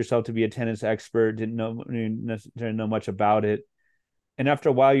didn't consider yourself to be a tennis expert, didn't necessarily know much about it, and after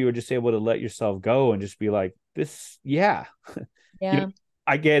a while, you were just able to let yourself go and just be like, this, yeah, you know, Yeah.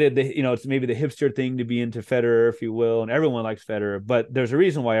 I get it. It's maybe the hipster thing to be into Federer, if you will, and everyone likes Federer, but there's a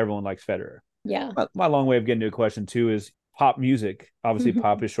reason why everyone likes Federer. Yeah. My long way of getting to a question too is pop music. Obviously,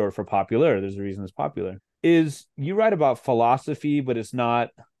 pop Mhm. is short for popular. There's a reason it's popular. Is you write about philosophy, but it's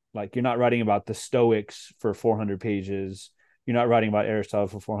not like you're not writing about the Stoics for 400 pages. You're not writing about Aristotle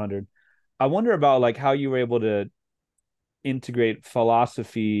for 400. I wonder about like how you were able to integrate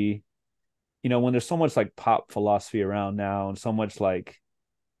philosophy, when there's so much like pop philosophy around now and so much like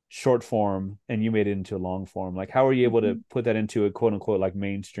short form, and you made it into a long form. Like, how are you able to Mhm. put that into a quote unquote like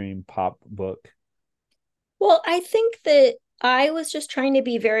mainstream pop book? Well, I think that I was just trying to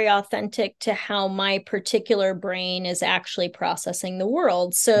be very authentic to how my particular brain is actually processing the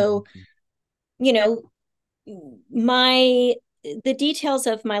world. So, Mm-hmm. you know, my the details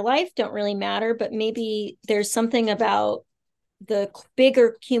of my life don't really matter, but maybe there's something about the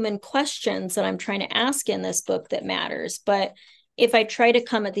bigger human questions that I'm trying to ask in this book that matters. But if I try to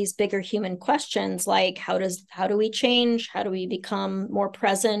come at these bigger human questions, like how do we change? How do we become more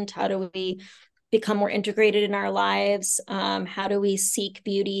present? How do we become more integrated in our lives? How do we seek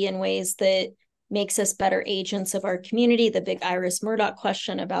beauty in ways that makes us better agents of our community? The big Iris Murdoch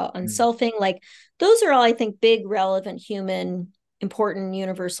question about unselfing, like those are all, I think, big, relevant, human, important,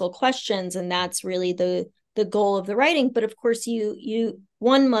 universal questions, and that's really the goal of the writing. But of course,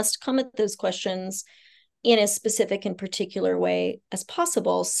 one must come at those questions in as specific and particular way as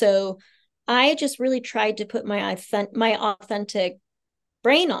possible. So I just really tried to put my authentic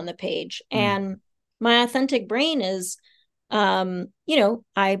brain on the page. Mm-hmm. And my authentic brain is,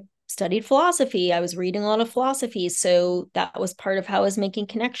 I studied philosophy. I was reading a lot of philosophy. So that was part of how I was making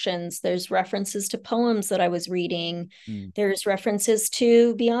connections. There's references to poems that I was reading. There's references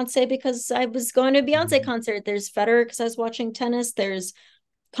to Beyonce because I was going to a Beyonce Mm-hmm. concert. There's Federer because I was watching tennis. There's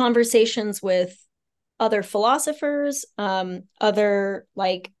conversations with other philosophers, other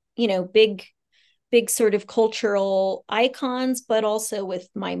like, big sort of cultural icons, but also with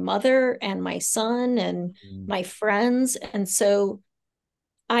my mother and my son and my friends. And so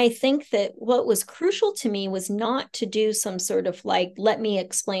I think that what was crucial to me was not to do some sort of like, let me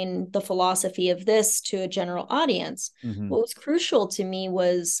explain the philosophy of this to a general audience. Mm-hmm. What was crucial to me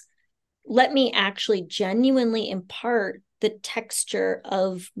was let me actually genuinely impart the texture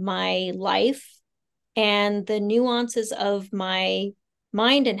of my life and the nuances of my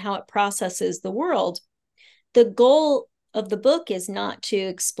mind and how it processes the world. The goal of the book is not to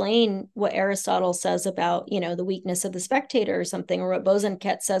explain what Aristotle says about, the weakness of the spectator or something, or what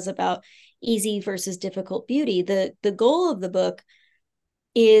Bosanquet says about easy versus difficult beauty. The goal of the book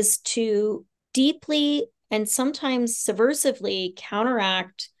is to deeply and sometimes subversively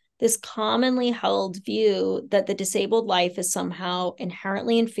counteract this commonly held view that the disabled life is somehow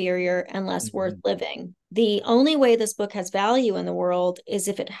inherently inferior and less worth Mm-hmm. living. The only way this book has value in the world is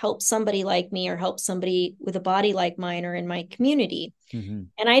if it helps somebody like me or helps somebody with a body like mine or in my community. Mm-hmm.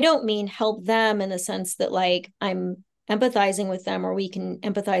 And I don't mean help them in the sense that like I'm empathizing with them or we can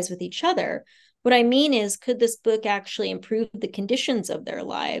empathize with each other. What I mean is, could this book actually improve the conditions of their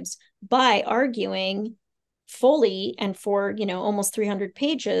lives by arguing fully and for, almost 300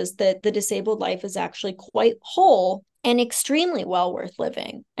 pages that the disabled life is actually quite whole and extremely well worth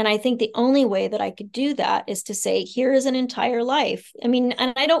living. And I think the only way that I could do that is to say, here is an entire life. I mean,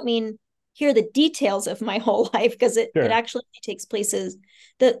 and I don't mean here are the details of my whole life, because it Sure. actually takes places.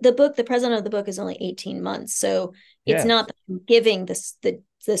 The book, the present of the book is only 18 months. So it's not Yes. that I'm giving this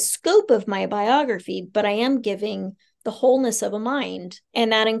the scope of my biography, but I am giving the wholeness of a mind.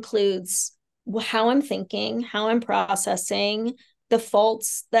 And that includes how I'm thinking, how I'm processing, the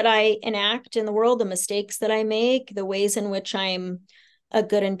faults that I enact in the world, the mistakes that I make, the ways in which I'm a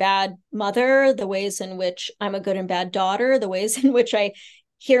good and bad mother, the ways in which I'm a good and bad daughter, the ways in which I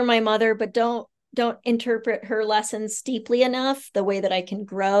hear my mother but don't interpret her lessons deeply enough, the way that I can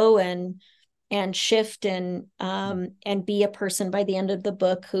grow and shift and be a person by the end of the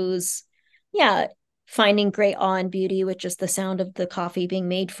book who's, yeah, finding great awe and beauty with just the sound of the coffee being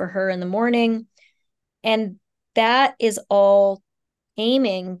made for her in the morning. And that is all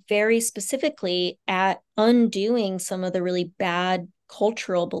aiming very specifically at undoing some of the really bad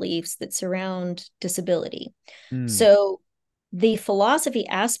cultural beliefs that surround disability. Mm. So the philosophy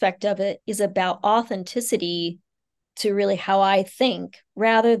aspect of it is about authenticity to really how I think,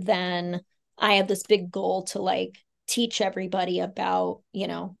 rather than I have this big goal to like teach everybody about,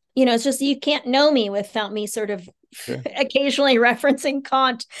 it's just you can't know me without me sort of Sure. occasionally referencing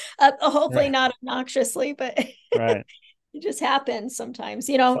Kant, hopefully Right. not obnoxiously, but Right. it just happens sometimes.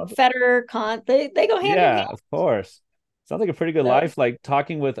 Sounds, Federer, Kant, they go hand in yeah, hand. of course. Sounds like a pretty good So life, like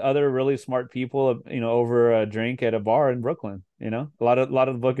talking with other really smart people, over a drink at a bar in Brooklyn, a lot of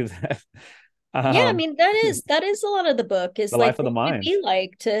the book is that. yeah, I um mean that is a lot of the book the is like, life of the what would it mind. be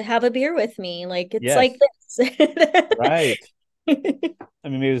like to have a beer with me? Like it's like Yes. this. Right. I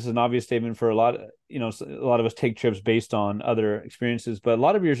mean, maybe this is an obvious statement for a lot. A lot of us take trips based on other experiences, but a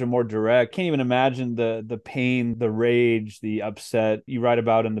lot of yours are more direct. Can't even imagine the pain, the rage, the upset you write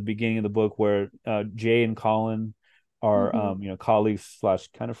about in the beginning of the book, where Jay and Colin are, Mhm, colleagues slash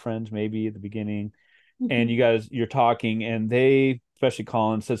kind of friends, maybe at the beginning, and mhm, you're talking, and they, especially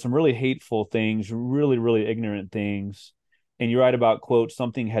Colin, said some really hateful things, really, really ignorant things, and you write about, quote,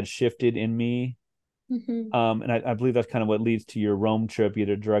 something had shifted in me. mhm. And I believe that's kind of what leads to your Rome trip,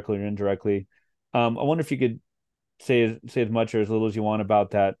 either directly or indirectly. I wonder if you could say as much or as little as you want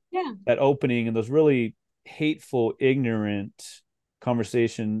about Yeah. that opening and those really hateful, ignorant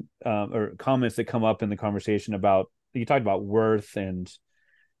conversation, or comments that come up in the conversation about, you talked about worth and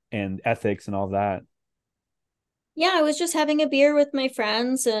ethics and all that. Yeah, I was just having a beer with my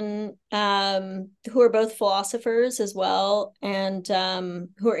friends and who are both philosophers as well, and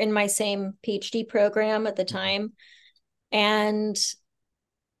who are in my same PhD program at the time. And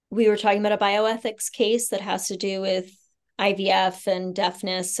we were talking about a bioethics case that has to do with IVF and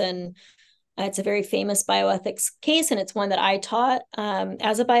deafness. And it's a very famous bioethics case, and it's one that I taught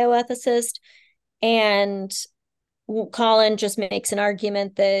as a bioethicist. And Colin just makes an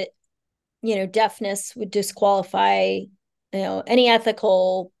argument that, deafness would disqualify, any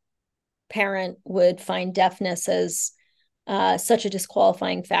ethical parent would find deafness as such a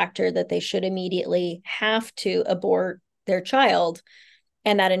disqualifying factor that they should immediately have to abort their child.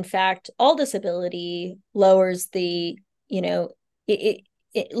 And that in fact, all disability lowers the, you know, it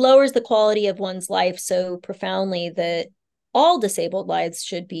lowers the quality of one's life so profoundly that all disabled lives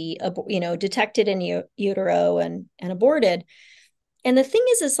should be, detected in utero and aborted. And the thing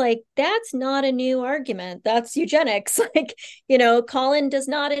is like, that's not a new argument. That's eugenics. Like, Colin does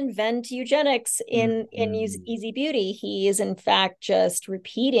not invent eugenics in Mm-hmm. Easy Beauty. He is in fact just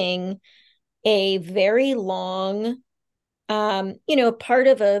repeating a very long, part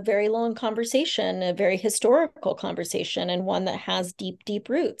of a very long conversation, a very historical conversation, and one that has deep, deep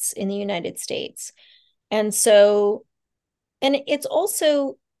roots in the United States. And so, and it's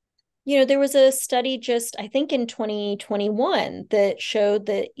also, there was a study just, I think in 2021 that showed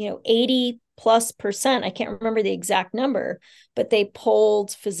that, 80 plus percent, I can't remember the exact number, but they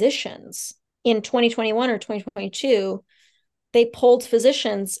polled physicians in 2021 or 2022. They polled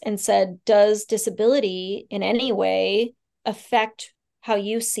physicians and said, does disability in any way affect how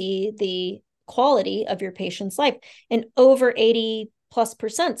you see the quality of your patient's life? And over 80 plus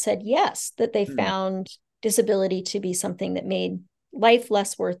percent said yes, that they Mm-hmm. found disability to be something that made life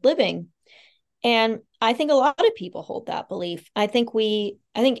less worth living. And I think a lot of people hold that belief. I think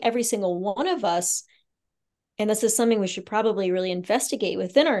every single one of us, and this is something we should probably really investigate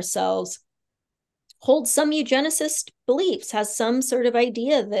within ourselves, holds some eugenicist beliefs, has some sort of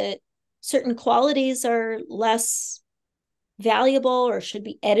idea that certain qualities are less valuable or should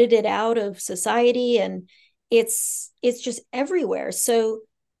be edited out of society. And it's just everywhere. So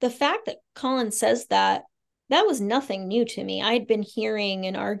the fact that Colin says that was nothing new to me. I'd been hearing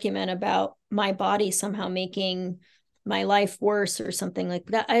an argument about my body somehow making my life worse or something like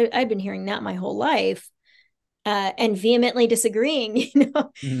that. I'd been hearing that my whole life, and vehemently disagreeing,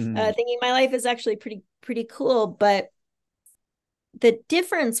 thinking my life is actually pretty cool. But the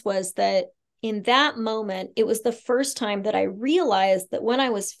difference was that in that moment, it was the first time that I realized that when I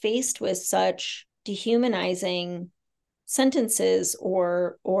was faced with such dehumanizing sentences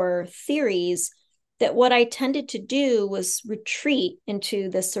or theories, that what I tended to do was retreat into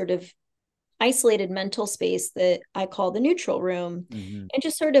this sort of isolated mental space that I call the neutral room, and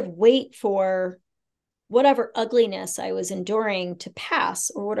just sort of wait for whatever ugliness I was enduring to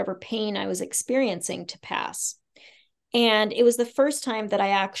pass, or whatever pain I was experiencing to pass. And it was the first time that I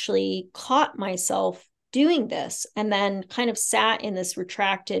actually caught myself doing this, and then kind of sat in this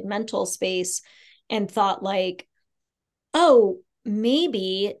retracted mental space and thought like, oh,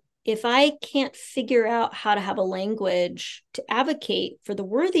 maybe if I can't figure out how to have a language to advocate for the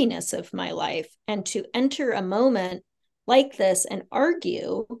worthiness of my life and to enter a moment like this and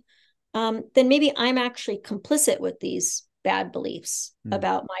argue, then maybe I'm actually complicit with these bad beliefs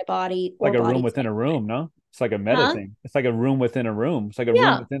about my body or like a room body. within a room, no? It's like a meta Huh? thing. It's like a room within a room. It's like a room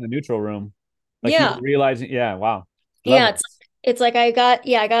Yeah. within the neutral room. Like you Yeah. were realizing, yeah, wow. Yeah. Levels. It's like I got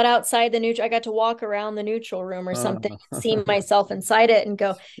outside the neutral, I got to walk around the neutral room or Uh, something, see myself inside it and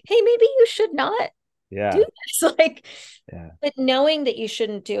go, hey, maybe you should not do yeah. this. Like, Yeah. but knowing that you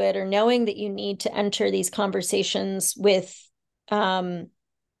shouldn't do it, or knowing that you need to enter these conversations with, um,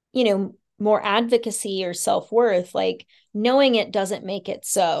 more advocacy or self-worth, like knowing it doesn't make it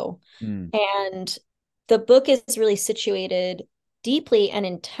so. Mm. And the book is really situated deeply and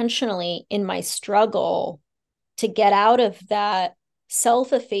intentionally in my struggle to get out of that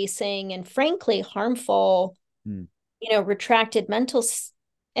self-effacing and frankly harmful, Mm. retracted mental,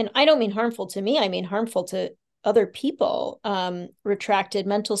 and I don't mean harmful to me, I mean harmful to other people, retracted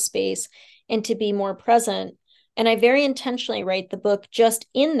mental space, and to be more present. And I very intentionally write the book just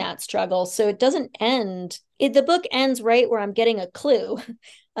in that struggle, so it doesn't end the book ends right where I'm getting a clue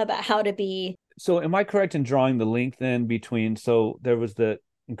about how to be. So am I correct in drawing the link then between, so there was the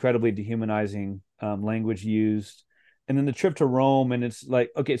incredibly dehumanizing language used, and then the trip to Rome, and it's like,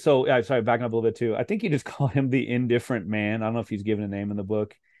 okay, so sorry, backing up a little bit too. I think you just call him the indifferent man. I don't know if he's given a name in the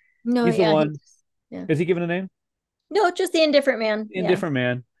book. No, He's the yeah, one. yeah. Is he given a name? No, just the indifferent man. Yeah. Indifferent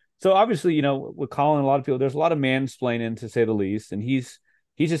man. So obviously, with Colin, a lot of people, there's a lot of mansplaining to say the least, and he's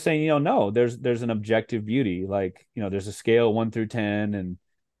just saying, no, there's an objective beauty, like there's a scale 1 through 10, and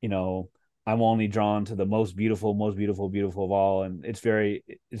you know, I'm only drawn to the most beautiful, beautiful of all, and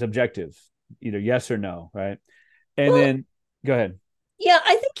it's objective, either yes or no, right? And Well, then go ahead. yeah,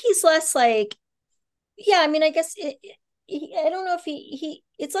 I think he's less like, yeah, I mean, I guess I don't know if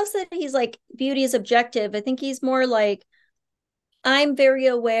it's less that he's like beauty is objective. I think he's more like, I'm very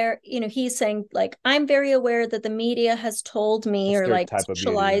aware, he's saying like, I'm very aware that the media has told A me, or certain like type of beauty, right?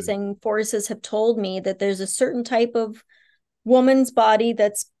 socializing forces have told me that there's a certain type of woman's body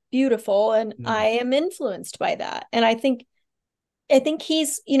that's beautiful, and Mm. I am influenced by that. And I think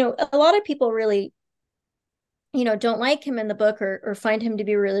he's, a lot of people really, don't like him in the book, or find him to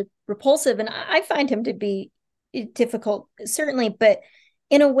be really repulsive. And I find him to be difficult, certainly. But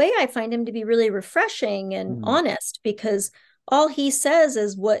in a way, I find him to be really refreshing and Mm. honest, because all he says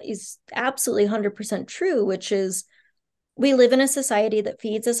is what is absolutely 100% true, which is we live in a society that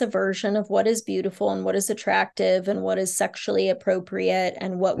feeds us a version of what is beautiful and what is attractive and what is sexually appropriate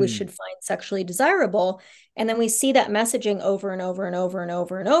and what we Mm. should find sexually desirable. And then we see that messaging over and over and over and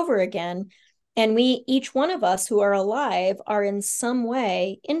over and over again. And each one of us who are alive, are in some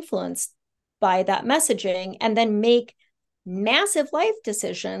way influenced by that messaging, and then make massive life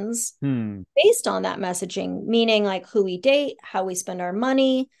decisions Hmm. based on that messaging, meaning like who we date, how we spend our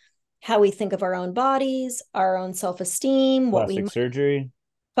money, how we think of our own bodies, our own self-esteem, Plastic surgery.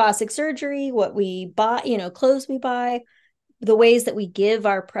 plastic surgery, what we buy, clothes we buy, the ways that we give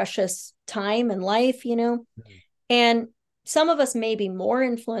our precious time and life. Mm. And some of us may be more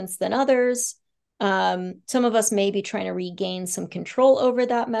influenced than others. Some of us may be trying to regain some control over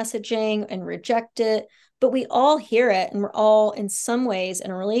that messaging and reject it, but we all hear it, and we're all in some ways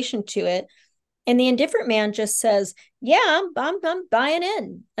in a relation to it. And the indifferent man just says, yeah, I'm buying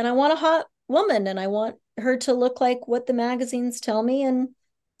in, and I want a hot woman, and I want her to look like what the magazines tell me, and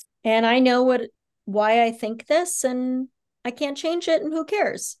I know why I think this, and I can't change it, and who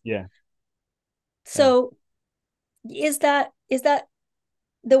cares? Yeah. Yeah. So is that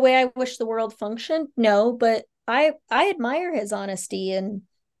the way I wish the world functioned? No, but I admire his honesty, Mm.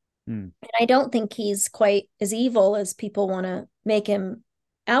 and I don't think he's quite as evil as people want to make him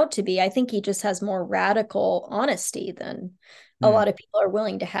out to be. I think he just has more radical honesty than a Mm. lot of people are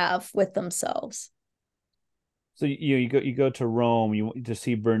willing to have with themselves. So you go to Rome, you to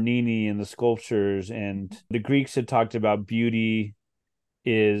see Bernini and the sculptures, and the Greeks had talked about beauty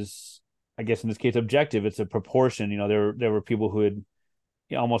is, I guess in this case, objective. It's a proportion. There were people who had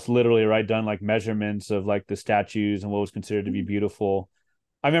almost literally done like measurements of like the statues and what was considered to be beautiful.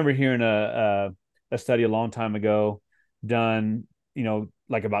 I remember hearing a study a long time ago done,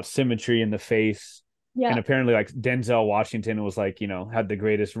 like about symmetry in the face. And Yeah. apparently like Denzel Washington was like, had the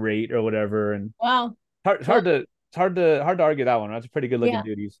greatest rate or whatever. And Wow. hard Well, hard to it's hard to argue that one. That's a pretty good looking yeah.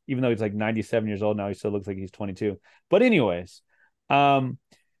 dude. Even though he's like 97 years old now, he still looks like he's 22. But anyways, um,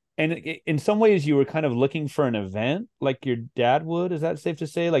 and in some ways you were kind of looking for an event like your dad would. Is that safe to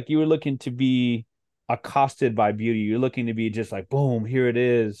say? Like you were looking to be accosted by beauty. You're looking to be just like, boom, here it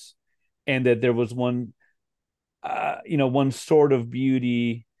is. And that there was one sort of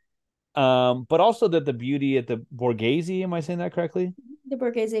beauty, but also that the beauty at the Borghese, am I saying that correctly? The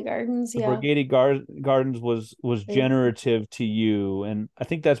Borghese Gardens, The yeah. Gardens was generative to you, and I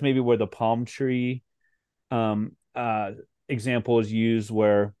think that's maybe where the palm tree um example is used,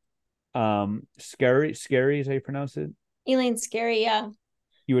 where scary is how you pronounce it. Elaine Scary, yeah.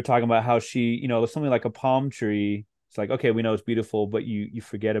 You were talking about how she, something like a palm tree. It's like, okay, we know it's beautiful, but you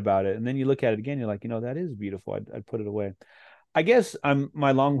forget about it, and then you look at it again. You're like, that is beautiful. I'd put it away. I guess I'm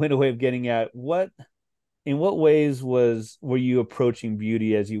my long-winded way of getting at in what ways were you approaching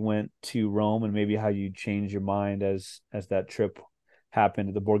beauty as you went to Rome, and maybe how you changed your mind as that trip happened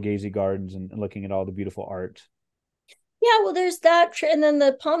to the Borghese Gardens, and looking at all the beautiful art? Yeah, well, there's that. And then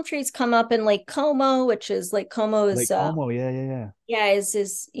the palm trees come up in Lake Como, which is Lake Como Lake is, Como, yeah, yeah, yeah.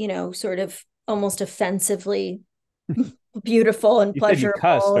 yeah, sort of almost offensively beautiful and You said you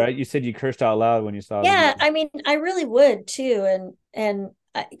cussed, pleasurable. right? You said you cursed out loud when you saw the Yeah, beauty. I mean, I really would too. And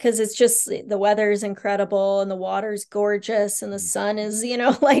because it's just the weather is incredible and the water's gorgeous and the sun is,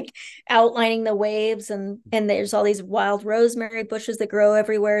 like outlining the waves and there's all these wild rosemary bushes that grow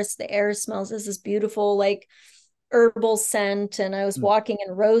everywhere. So the air smells this beautiful, like herbal scent. And I was Mm. walking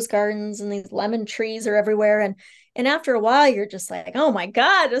in rose gardens and these lemon trees are everywhere. And after a while, you're just like, oh my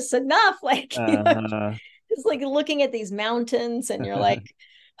God, it's enough. Like, Uh-huh. just like looking at these mountains and you're like,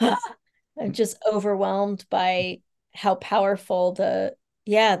 ah, I'm just overwhelmed by how powerful the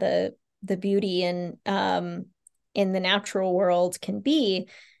beauty in the natural world can be.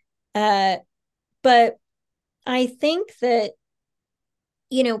 Uh, but I think that,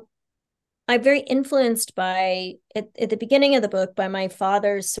 you know, I'm very influenced by at the beginning of the book by my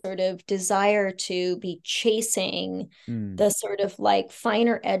father's sort of desire to be chasing Mm. the sort of like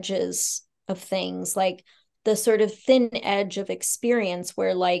finer edges of things, like the sort of thin edge of experience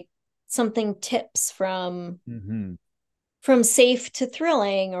where like something tips Mm-hmm. from safe to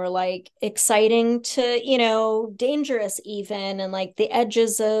thrilling or like exciting to dangerous even, and like the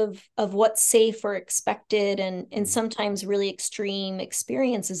edges of what's safe or expected, and Mm. sometimes really extreme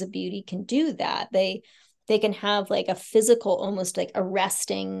experiences of beauty can do that. They can have like a physical, almost like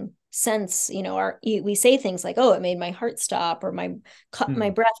arresting sense. We say things like, oh, it made my heart stop, or my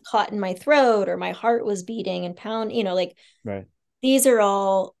Mm. breath caught in my throat, or my heart was beating and pound, like Right. these are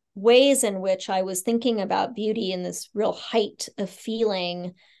all ways in which I was thinking about beauty in this real height of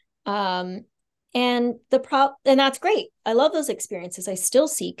feeling. Um, and that's great. I love those experiences. I still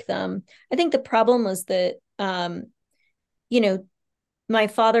seek them. I think the problem was that, you know, my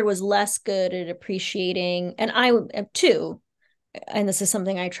father was less good at appreciating, and I am too. And this is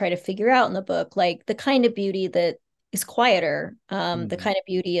something I try to figure out in the book, like the kind of beauty that is quieter, the Mm. kind of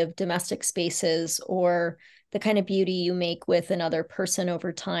beauty of domestic spaces, or the kind of beauty you make with another person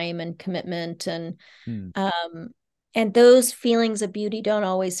over time and commitment, Mm. um and those feelings of beauty don't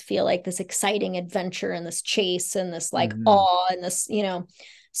always feel like this exciting adventure and this chase and this like Mm-hmm. awe and this,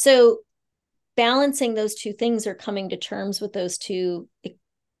 so balancing those two things, or coming to terms with those two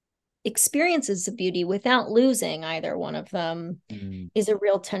experiences of beauty without losing either one of them, Mm. is a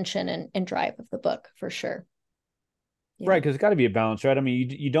real tension and drive of the book for sure. Right, Yeah. because it's got to be a balance, right? I mean,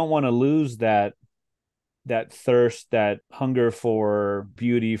 you don't want to lose that thirst, that hunger for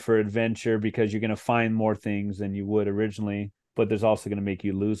beauty, for adventure, because you're going to find more things than you would originally. But there's also going to make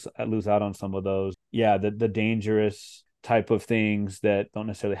you lose out on some of those. Yeah, the dangerous type of things that don't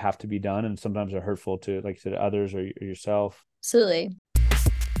necessarily have to be done, and sometimes are hurtful to, like you said, others or yourself. Absolutely.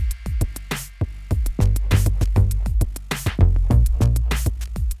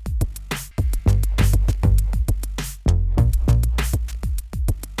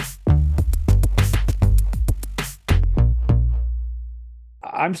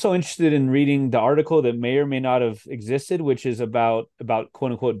 I'm so interested in reading the article that may or may not have existed, which is about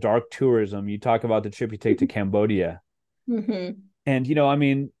quote unquote dark tourism. You talk about the trip you take to Cambodia, Mm-hmm. and I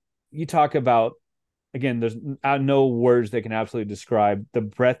mean, you talk about again, there's no words that can absolutely describe the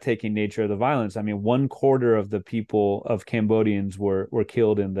breathtaking nature of the violence. I mean, 1/4 of the people of Cambodians were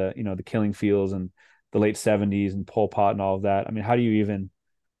killed in the, the killing fields and the late 70s and Pol Pot and all of that. I mean, how do you even,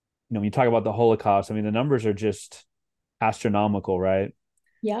 when you talk about the Holocaust, I mean, the numbers are just astronomical, right?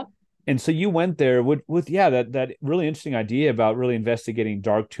 Yeah. And so you went there with yeah, that really interesting idea about really investigating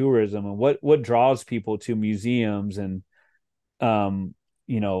dark tourism and what draws people to museums. And um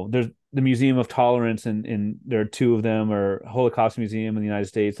there's the Museum of Tolerance, and there are two of them, or Holocaust Museum in the United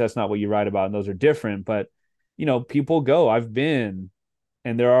States. That's not what you write about, and those are different. But people go. I've been,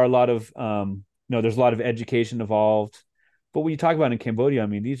 and there are a lot of there's a lot of education involved. But what you talk about in Cambodia, I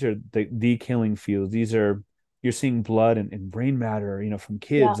mean, these are the killing fields. These are, you're seeing blood and brain matter, from Yeah.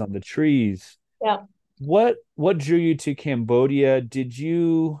 kids on the trees. Yeah. What drew you to Cambodia? Did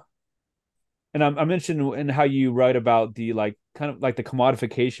you, and I mentioned in how you write about the, like, kind of like the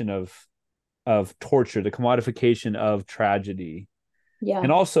commodification of torture, the commodification of tragedy, Yeah.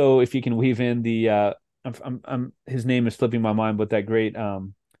 and also if you can weave in the his name is slipping my mind, but that great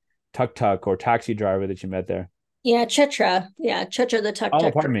tuk tuk or taxi driver that you met there. Yeah. Chetra. Yeah. Chetra, the tuk Oh,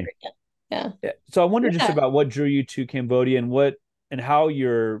 tuk pardon driver. me. Yeah. Yeah. So I wonder just Yeah. about what drew you to Cambodia, and how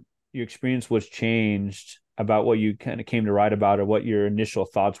your experience was changed about what you kind of came to write about, or what your initial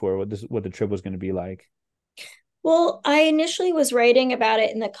thoughts were, what the trip was going to be like. Well, I initially was writing about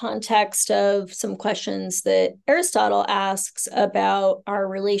it in the context of some questions that Aristotle asks about our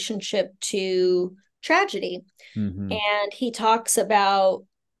relationship to tragedy. Mm-hmm. And he talks about,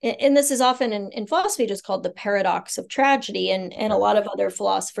 and this is often in philosophy just called the paradox of tragedy. And a Sure. lot of other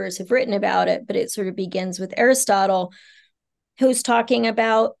philosophers have written about it, but it sort of begins with Aristotle, who's talking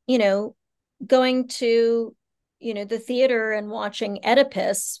about, going to, the theater and watching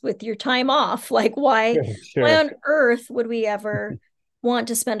Oedipus with your time off. Like, Sure. why Sure. on earth would we ever want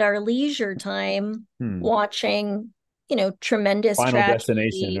to spend our leisure time Hmm. watching, tremendous Final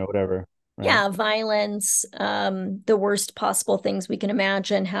Destination tragedy? or whatever, right? Yeah, violence, the worst possible things we can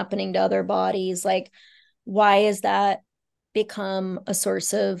imagine happening to other bodies. Like, why is that become a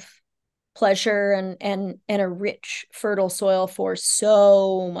source of pleasure and a rich, fertile soil for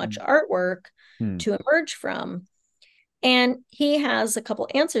so much artwork Hmm. to emerge from? And he has a couple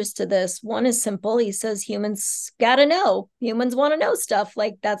answers to this. One is simple. He says humans gotta know. Humans want to know stuff.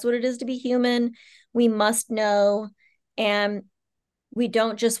 Like, that's what it is to be human. We must know. And we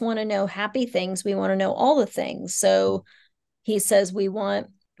don't just want to know happy things, we want to know all the things. So he says we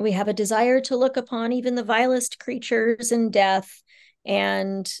have a desire to look upon even the vilest creatures in death,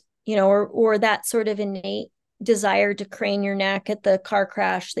 and or that sort of innate desire to crane your neck at the car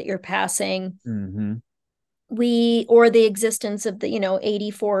crash that you're passing. Mm-hmm. Or the existence of the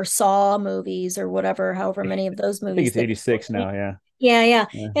 84 Saw movies, or whatever, however many of those I think movies it's that 86 people now. Yeah. yeah, yeah.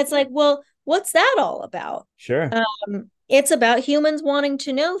 Yeah. It's like, well, what's that all about? Sure. It's about humans wanting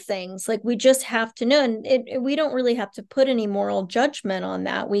to know things. Like, we just have to know, and we don't really have to put any moral judgment on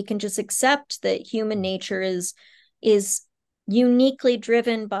that. We can just accept that human nature is uniquely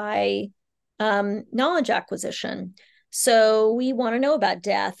driven by knowledge acquisition. So we want to know about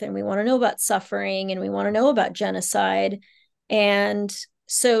death, and we want to know about suffering, and we want to know about genocide. And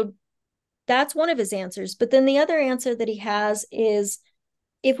so that's one of his answers. But then the other answer that he has is,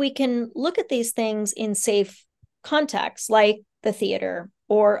 if we can look at these things in safe contexts, like the theater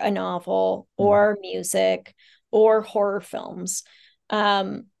or a novel Hmm. or music or horror films,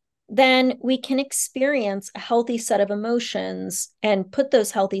 then we can experience a healthy set of emotions and put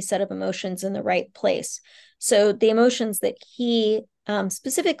those healthy set of emotions in the right place. So the emotions that he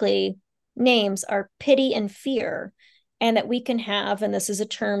specifically names are pity and fear, and that we can have, and this is a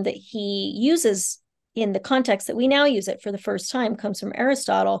term that he uses in the context that we now use it for the first time, comes from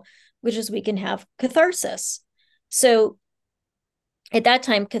Aristotle, which is we can have catharsis. So at that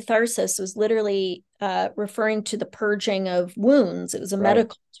time, catharsis was literally referring to the purging of wounds. It was a Right.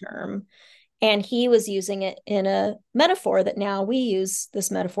 medical term. And he was using it in a metaphor that now we use this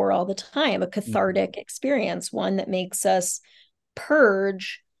metaphor all the time, a Mm-hmm. cathartic experience, one that makes us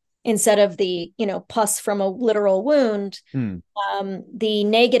purge, instead of the, pus from a literal wound, Hmm. the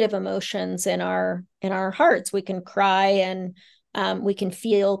negative emotions in our hearts. We can cry, and we can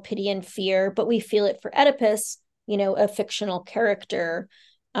feel pity and fear, but we feel it for Oedipus, a fictional character,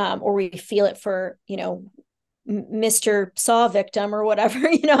 or we feel it for Mr. Saw victim or whatever,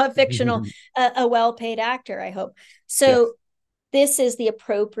 a fictional, a well-paid actor, I hope. Yes. So this is the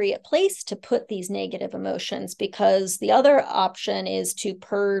appropriate place to put these negative emotions, because the other option is to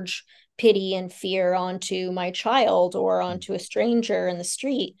purge pity and fear onto my child or onto a stranger in the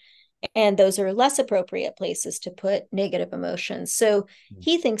street. And those are less appropriate places to put negative emotions. So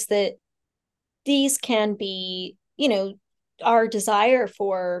he thinks that these can be, our desire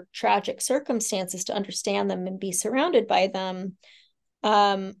for tragic circumstances, to understand them and be surrounded by them,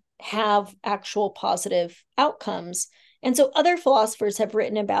 have actual positive outcomes. And so other philosophers have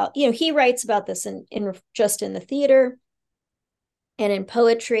written about, he writes about this in just in the theater and in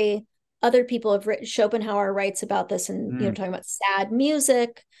poetry. Other people have written, Schopenhauer writes about this, and Mm. talking about sad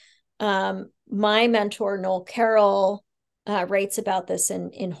music. My mentor Noel Carroll writes about this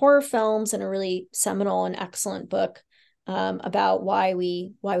in horror films, in a really seminal and excellent book about why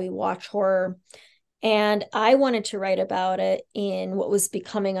we watch horror. And I wanted to write about it in what was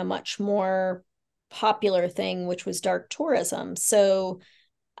becoming a much more popular thing, which was dark tourism. So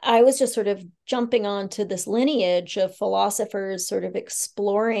I was just sort of jumping onto this lineage of philosophers sort of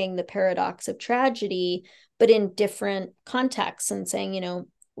exploring the paradox of tragedy, but in different contexts, and saying,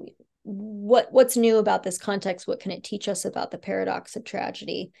 what's new about this context? What can it teach us about the paradox of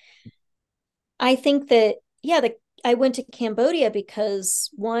tragedy? I think that, yeah, I went to Cambodia because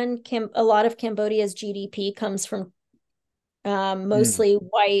a lot of Cambodia's GDP comes from Mm. mostly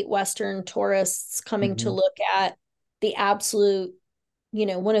white Western tourists coming to Mm-hmm. look at the absolute,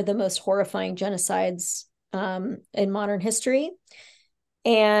 one of the most horrifying genocides in modern history.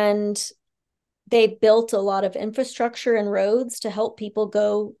 And they built a lot of infrastructure and roads to help people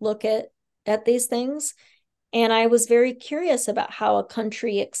go look at these things. And I was very curious about how a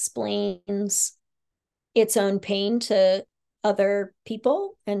country explains its own pain to other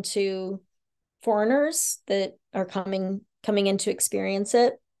people and to foreigners that are coming in to experience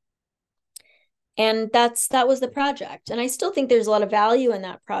it. And that was the project. And I still think there's a lot of value in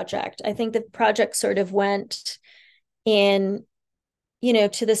that project. I think the project sort of went in,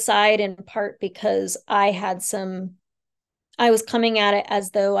 to the side, in part because I was coming at it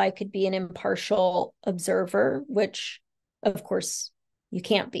as though I could be an impartial observer, which of course you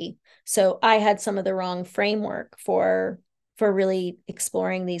can't be. So I had some of the wrong framework for really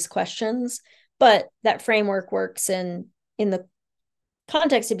exploring these questions. But that framework works in the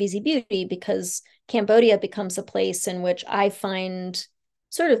context of Easy Beauty, because Cambodia becomes a place in which I find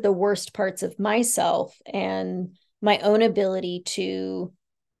sort of the worst parts of myself and my own ability to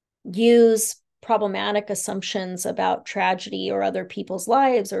use problematic assumptions about tragedy or other people's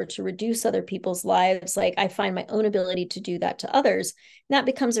lives, or to reduce other people's lives. Like, I find my own ability to do that to others. And that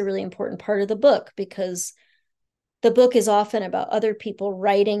becomes a really important part of the book, because the book is often about other people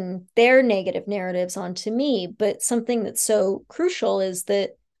writing their negative narratives onto me. But something that's so crucial is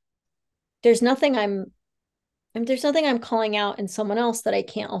that there's nothing I'm there's nothing I'm calling out in someone else that I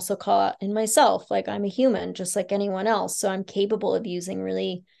can't also call out in myself. Like, I'm a human just like anyone else. So I'm capable of using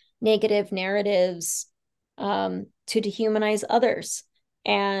really negative narratives to dehumanize others.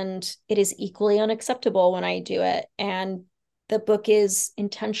 And it is equally unacceptable when I do it. And the book is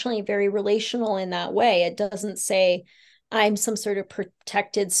intentionally very relational in that way. It doesn't say I'm some sort of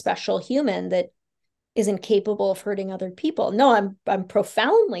protected special human that isn't capable of hurting other people. No, I'm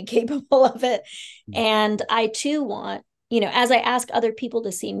profoundly capable of it. And I too want, as I ask other people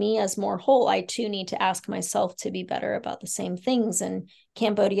to see me as more whole, I too need to ask myself to be better about the same things. And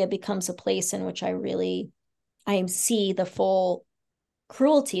Cambodia becomes a place in which I see the full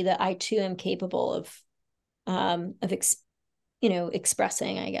cruelty that I too am capable of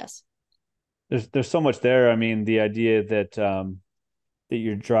expressing, I guess. There's so much there. I mean, the idea that that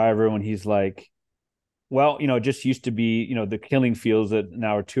your driver, when he's like, well, it just used to be, the killing fields that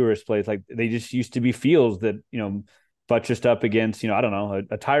now are tourist place, like they just used to be fields that, buttressed up against, I don't know,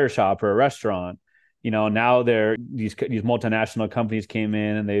 a tire shop or a restaurant. Now these multinational companies came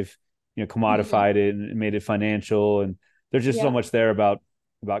in and they've, Mm-hmm. commodified it and made it financial. And there's just so Yeah. much there about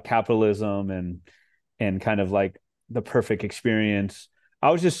capitalism and kind of like the perfect experience.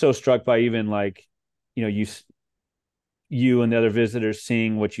 I was just so struck by even like, you know, you and the other visitors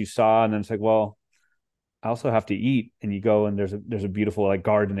seeing what you saw, and then it's like, well, I also have to eat. And you go and there's a beautiful like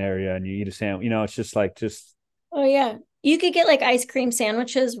garden area and you eat a sandwich. It's just like just Oh yeah. You could get like ice cream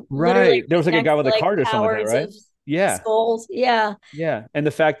sandwiches literally right. There was right like a guy next with to a like cart or something like that, towers right? of Yeah, skulls. Yeah. yeah. And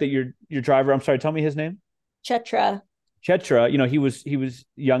the fact that your driver, I'm sorry, tell me his name. Chetra. Chetra, he was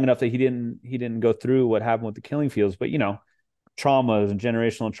young enough that he didn't go through what happened with the killing fields, but traumas and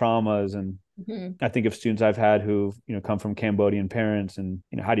generational traumas. And Mm-hmm. I think of students I've had who come from Cambodian parents, and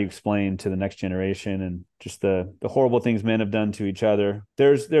how do you explain to the next generation and just the horrible things men have done to each other.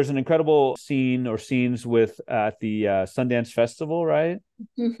 There's an incredible scene or scenes with at the Sundance Festival, right?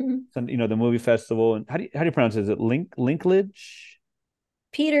 Mm-hmm. The movie festival. And how do you pronounce it? Is it Linkledge?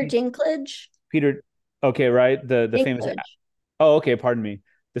 Peter Dinklage. Peter. Okay, right. The famous. Dinklage. Oh, okay. Pardon me.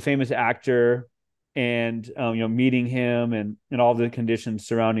 The famous actor, and meeting him and all the conditions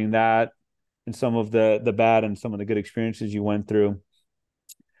surrounding that, and some of the bad and some of the good experiences you went through.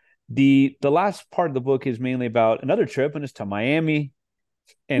 The last part of the book is mainly about another trip, and it's to Miami.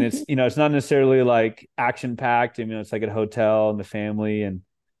 And it's, it's not necessarily like action packed. I mean, it's like at a hotel and the family, and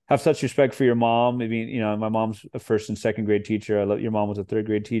have such respect for your mom. I mean, my mom's a first and second grade teacher. I love your mom was a third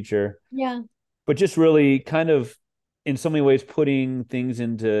grade teacher, Yeah. but just really kind of in so many ways putting things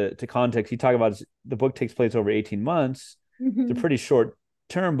into context. You talk about the book takes place over 18 months. It's a Mm-hmm. pretty short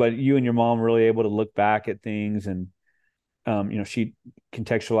term, but you and your mom were really able to look back at things, and she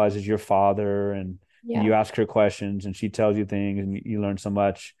contextualizes your father, and Yeah. you ask her questions and she tells you things, and you learn so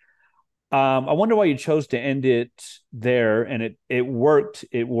much. I wonder why you chose to end it there, and it worked.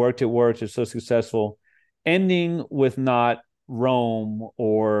 It worked. It worked. It's so successful. Ending with not Rome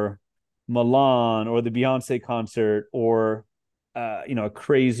or Milan or the Beyonce concert or a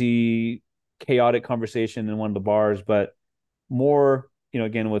crazy chaotic conversation in one of the bars, but more,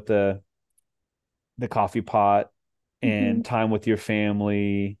 again, with the coffee pot Mm-hmm. and time with your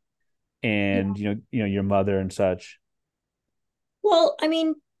family Yeah. and your mother and such. Well, I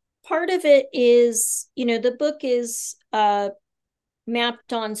mean, part of it is, the book is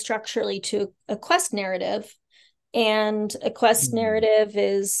mapped on structurally to a quest narrative. And a quest Mm-hmm. narrative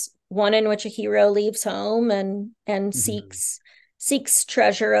is one in which a hero leaves home and Mm-hmm. seeks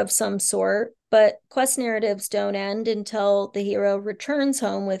treasure of some sort. But quest narratives don't end until the hero returns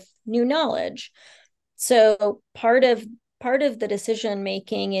home with new knowledge. So part of the decision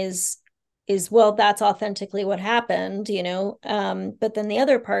making is well, that's authentically what happened, but then the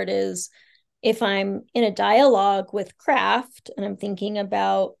other part is if I'm in a dialogue with craft and I'm thinking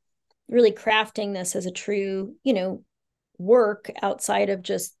about really crafting this as a true, work outside of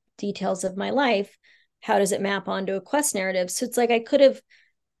just details of my life, how does it map onto a quest narrative? So it's like I could have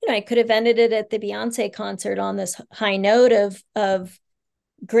ended it at the Beyonce concert on this high note of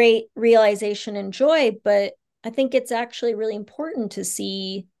great realization and joy, but I think it's actually really important to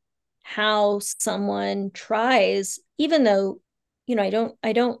see how someone tries, even though, I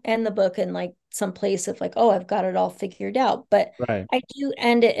don't end the book in like some place of like, oh, I've got it all figured out, but Right. I do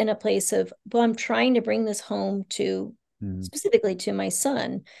end it in a place of, well, I'm trying to bring this home to Mm-hmm. specifically to my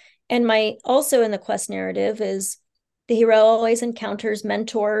son. And my also in the quest narrative is the hero always encounters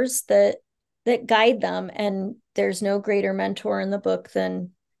mentors that guide them. And there's no greater mentor in the book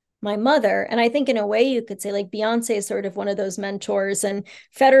than my mother. And I think in a way you could say like Beyonce is sort of one of those mentors and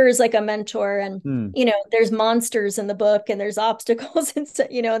Federer is like a mentor. And, Mm-hmm. there's monsters in the book and there's obstacles and so,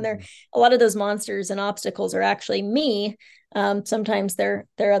 and there a lot of those monsters and obstacles are actually me. Sometimes they're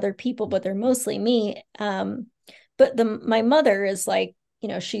other people, but they're mostly me. But my mother is like,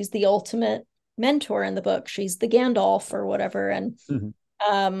 she's the ultimate mentor in the book. She's the Gandalf or whatever.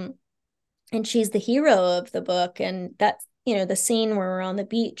 Mm-hmm. Um, and she's the hero of the book. And that's, the scene where we're on the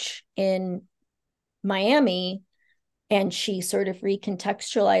beach in Miami and she sort of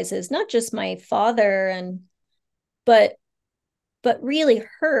recontextualizes not just my father but but really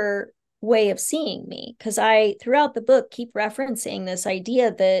her way of seeing me. Because I throughout the book keep referencing this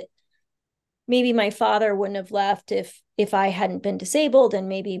idea that maybe my father wouldn't have left if I hadn't been disabled, and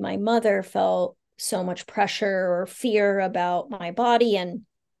maybe my mother felt so much pressure or fear about my body and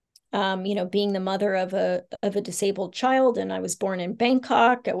being the mother of a disabled child, and I was born in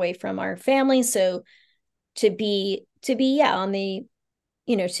Bangkok away from our family. So to be yeah on the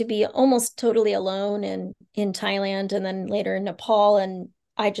to be almost totally alone in Thailand and then later in Nepal, and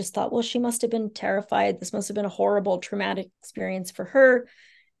I just thought, well, she must have been terrified. This must have been a horrible traumatic experience for her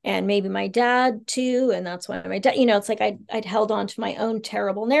and maybe my dad too, and that's why my dad, it's like I'd held on to my own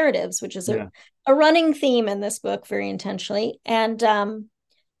terrible narratives, which is a Yeah. a running theme in this book very intentionally. And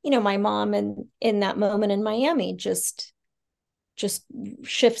my mom in that moment in Miami just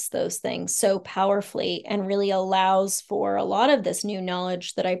shifts those things so powerfully and really allows for a lot of this new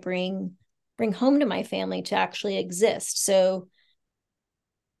knowledge that I bring home to my family to actually exist. So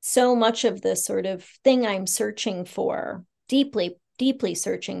much of this sort of thing I'm searching for, deeply, deeply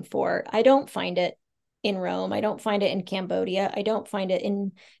searching for, I don't find it in Rome. I don't find it in Cambodia. I don't find it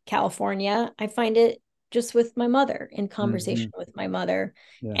in California. I find it just with my mother, in Mm-hmm. conversation with my mother.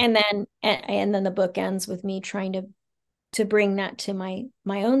 Yeah. And then the book ends with me trying to bring that to my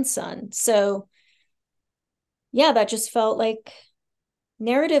own son. So yeah, that just felt like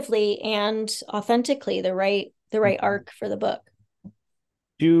narratively and authentically the right Mm-hmm. arc for the book.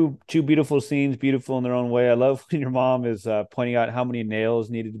 Two beautiful scenes, beautiful in their own way. I love when your mom is pointing out how many nails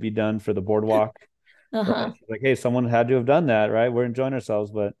needed to be done for the boardwalk. Right? Uh-huh. She's like, hey, someone had to have done that, right? We're enjoying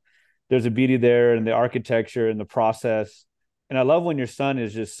ourselves, but there's a beauty there in the architecture and the process. And I love when your son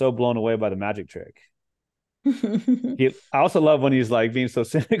is just so blown away by the magic trick. I also love when he's like being so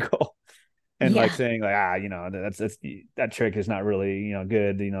cynical. and like Yeah. saying like, that's that trick is not really,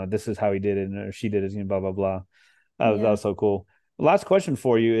 good. This is how he did it or she did it, blah, blah, blah. That Yeah. was so cool. Last question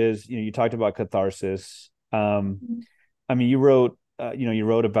for you is, you talked about catharsis. I mean, you wrote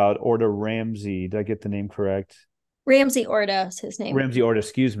about Orda Ramsey. Did I get the name correct? Ramsey Orta is his name. Ramsey Orta,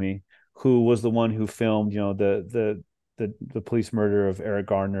 excuse me, who was the one who filmed, the police murder of Eric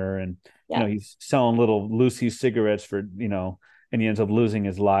Garner, and Yeah. he's selling little Lucy cigarettes for, and he ends up losing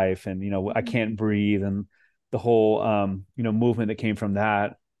his life, and I Mm-hmm. can't breathe, and the whole movement that came from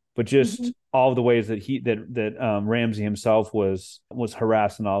that, but Mm-hmm. just all the ways that Ramsey himself was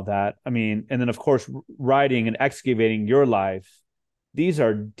harassed and all that. I mean, and then of course writing and excavating your life. These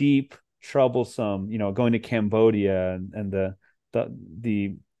are deep, troublesome, going to Cambodia and the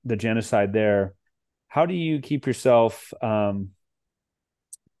the the genocide there. How do you keep yourself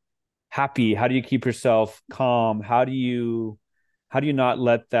happy? How do you keep yourself calm? How do you not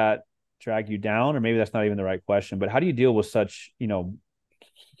let that drag you down? Or maybe that's not even the right question, but how do you deal with such,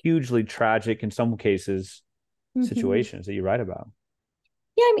 hugely tragic in some cases Mm-hmm. situations that you write about?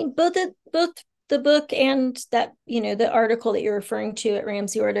 Yeah, I mean, both the book and that, the article that you're referring to at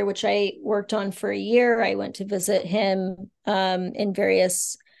Ramsey Order, which I worked on for a year. I went to visit him in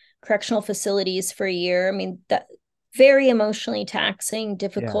various correctional facilities for a year. I mean, that very emotionally taxing, Yeah.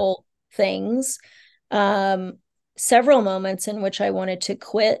 difficult things. Um, Several moments in which I wanted to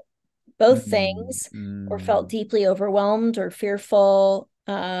quit both Mm, things, or felt mm, deeply overwhelmed or fearful.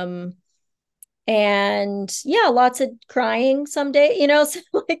 And yeah, lots of crying someday, so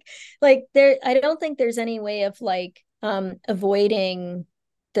like there, I don't think there's any way of like avoiding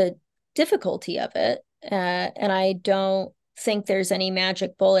the difficulty of it, and I don't think there's any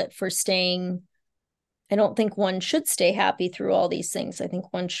magic bullet for staying. I don't think one should stay happy through all these things. I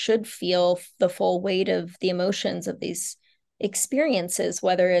think one should feel the full weight of the emotions of these experiences,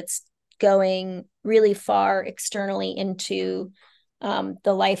 whether it's going really far externally into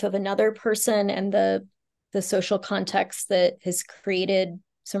the life of another person and the social context that has created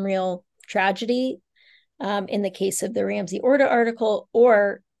some real tragedy. In the case of the Ramsey Orta article,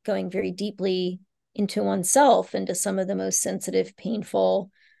 or going very deeply into oneself, into some of the most sensitive,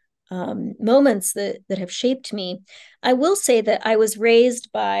 painful moments that have shaped me. I will say that I was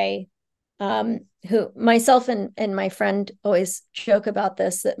raised by who myself and my friend always joke about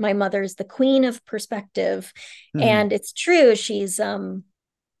this, that my mother's the queen of perspective, mm, and it's true. She's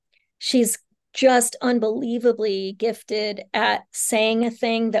just unbelievably gifted at saying a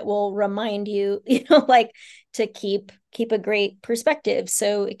thing that will remind you, like to keep a great perspective.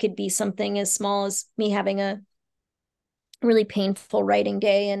 So it could be something as small as me having a really painful writing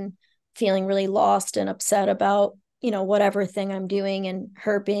day and feeling really lost and upset about, whatever thing I'm doing, and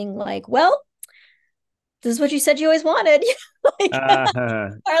her being like, well, this is what you said you always wanted. Like, uh,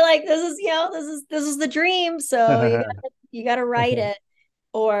 or like, this is the dream. So you gotta write it.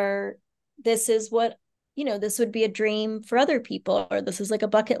 Or this is what, this would be a dream for other people, or this is like a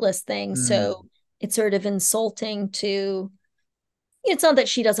bucket list thing. mm, So it's sort of insulting to, it's not that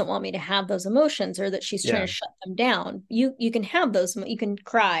she doesn't want me to have those emotions or that she's trying yeah. to shut them down. You can have those, you can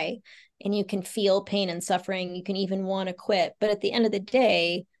cry and you can feel pain and suffering, you can even want to quit, but at the end of the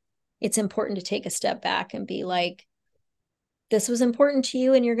day, it's important to take a step back and be like, this was important to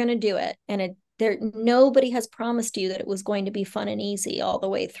you and you're going to do it, and nobody has promised you that it was going to be fun and easy all the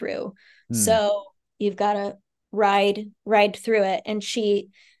way through. Mm. So you've got to ride through it. And she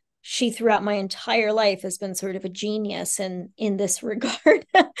throughout my entire life has been sort of a genius in this regard,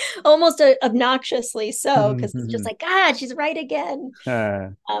 almost obnoxiously so, because it's just like, God, she's right again.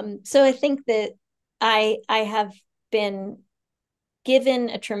 So I think that I have been given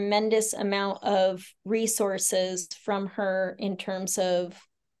a tremendous amount of resources from her in terms of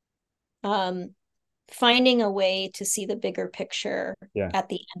um, finding a way to see the bigger picture Yeah. at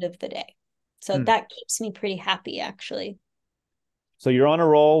the end of the day. So Mm. that keeps me pretty happy, actually. So you're on a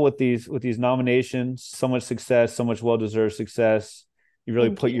roll with these nominations. So much success, so much well-deserved success. You really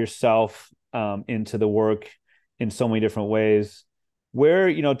Thank put you. yourself into the work in so many different ways.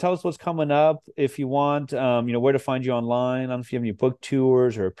 Where, tell us what's coming up if you want. Where to find you online. I don't know if you have any book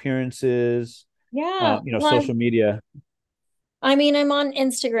tours or appearances. Yeah. Well, Social media. I mean, I'm on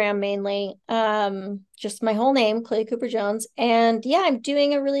Instagram mainly. Just my whole name, Clay Cooper Jones. And yeah, I'm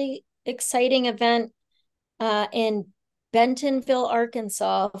doing a really exciting event in Bentonville,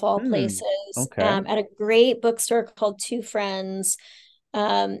 Arkansas, of all Hmm. places, Okay. at a great bookstore called Two Friends,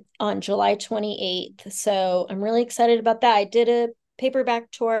 on July 28th. So I'm really excited about that. I did a paperback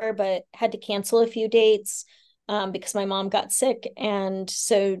tour, but had to cancel a few dates. because my mom got sick. And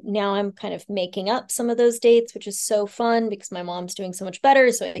so now I'm kind of making up some of those dates, which is so fun because my mom's doing so much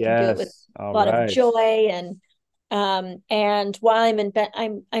better. So I can do it with Yes. All a lot of right. joy. And while I'm in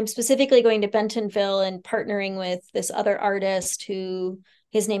I'm specifically going to Bentonville and partnering with this other artist who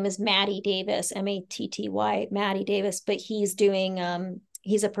his name is Matty Davis, Matty, Matty Davis, but he's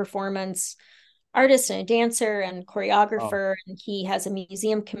a performance artist and a dancer and Oh, choreographer, and he has a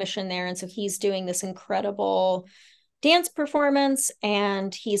museum commission there, and so he's doing this incredible dance performance,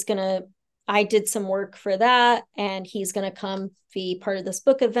 and I did some work for that, and he's gonna come be part of this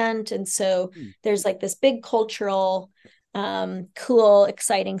book event. And so hmm. there's like this big cultural cool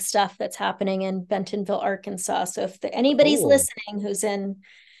exciting stuff that's happening in Bentonville, Arkansas. So if anybody's Cool. listening who's in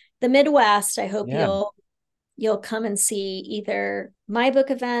the Midwest, I hope Yeah. you'll come and see either my book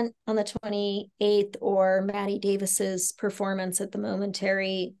event on the 28th or Maddie Davis's performance at the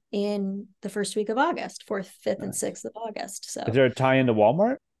Momentary in the first week of August, 4th, 5th, and Nice. 6th of August. Is So there a tie into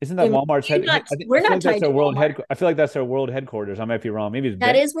Walmart? Isn't that Walmart's head? I we're feel not like that's tied their to world Walmart. head. I feel like that's their world headquarters. I might be wrong. Maybe it's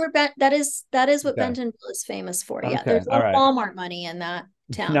That Ben. is where that is what Okay. Bentonville is famous for. Yeah, Okay. there's a All lot of right. Walmart money in that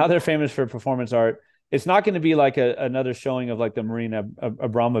Now town. they're famous for performance art. It's not going to be like another showing of like the Marina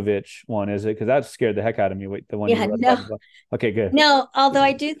Abramovich one, is it? Because that scared the heck out of me. Wait, the one you Yeah, read no, about. Okay, good. no. Although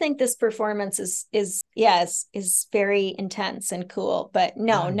I do think this performance is very intense and cool, but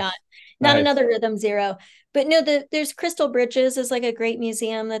no, Nice. not Nice. another Rhythm Zero. But no, there's Crystal Bridges is like a great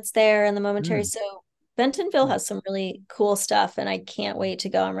museum that's there in the Momentary. Mm. So Bentonville has some really cool stuff, and I can't wait to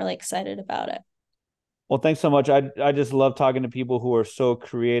go. I'm really excited about it. Well, thanks so much. I just love talking to people who are so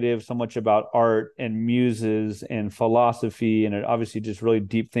creative, so much about art and muses and philosophy, and are obviously just really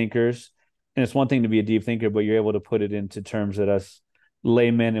deep thinkers. And it's one thing to be a deep thinker, but you're able to put it into terms that us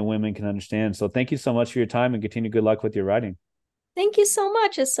laymen and women can understand. So thank you so much for your time and continue good luck with your writing. Thank you so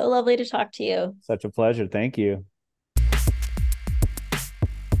much. It's so lovely to talk to you. Such a pleasure. Thank you.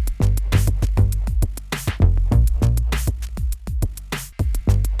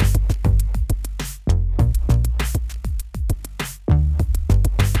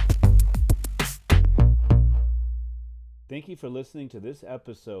 Thank you for listening to this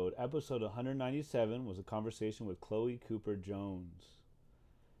episode. Episode 197 was a conversation with Chloe Cooper Jones.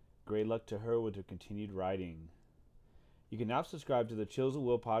 Great luck to her with her continued writing. You can now subscribe to the Chills at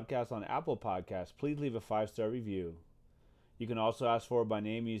Will podcast on Apple Podcasts. Please leave a 5-star review. You can also ask for it by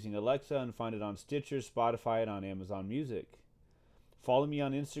name using Alexa and find it on Stitcher, Spotify, and on Amazon Music. Follow me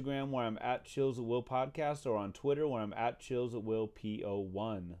on Instagram where I'm at Chills at Will Podcast, or on Twitter where I'm at Chills at Will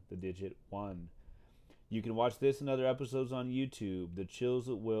PO1, the digit 1. You can watch this and other episodes on YouTube, the Chills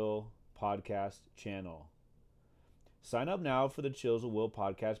at Will podcast channel. Sign up now for the Chills at Will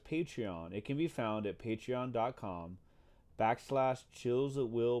podcast Patreon. It can be found at patreon.com/Chills at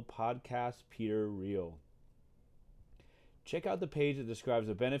Will podcast Peter Reel. Check out the page that describes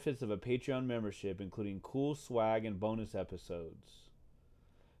the benefits of a Patreon membership, including cool swag and bonus episodes.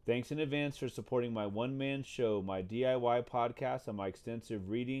 Thanks in advance for supporting my one-man show, my DIY podcast, and my extensive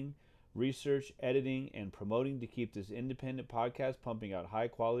reading, research, editing, and promoting to keep this independent podcast pumping out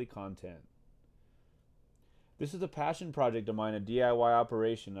high-quality content. This is a passion project of mine, a DIY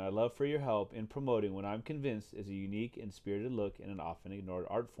operation, and I love for your help in promoting what I'm convinced is a unique and spirited look in an often ignored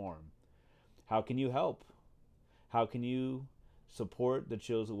art form. How can you help? How can you support the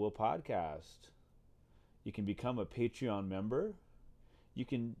Chills at Will podcast? You can become a Patreon member. You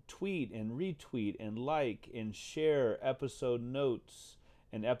can tweet and retweet and like and share episode notes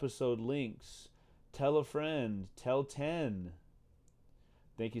and episode links. Tell a friend. Tell 10.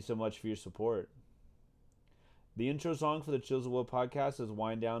 Thank you so much for your support. The intro song for the Chills at Will podcast is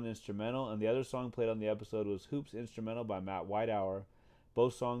Wind Down Instrumental, and the other song played on the episode was Hoops Instrumental by Matt Whitehour.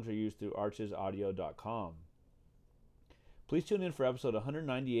 Both songs are used through archesaudio.com. Please tune in for episode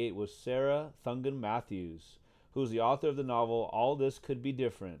 198 with Sarah Thungan Matthews, who is the author of the novel All This Could Be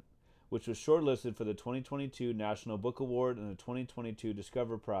Different, which was shortlisted for the 2022 National Book Award and the 2022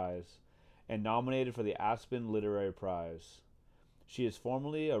 Discover Prize, and nominated for the Aspen Literary Prize. She is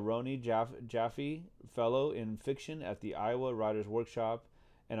formerly a Roni Jaffe Fellow in Fiction at the Iowa Writers Workshop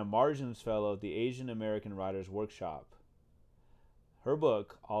and a Margins Fellow at the Asian American Writers Workshop. Her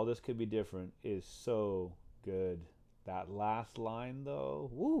book, All This Could Be Different, is so good. That last line, though,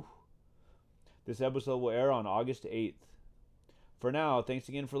 woo! This episode will air on August 8th. For now, thanks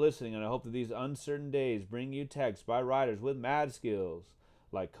again for listening, and I hope that these uncertain days bring you texts by writers with mad skills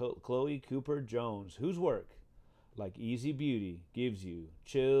like Chloe Cooper Jones, whose work, like Easy Beauty, gives you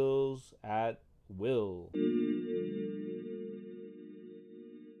chills at will.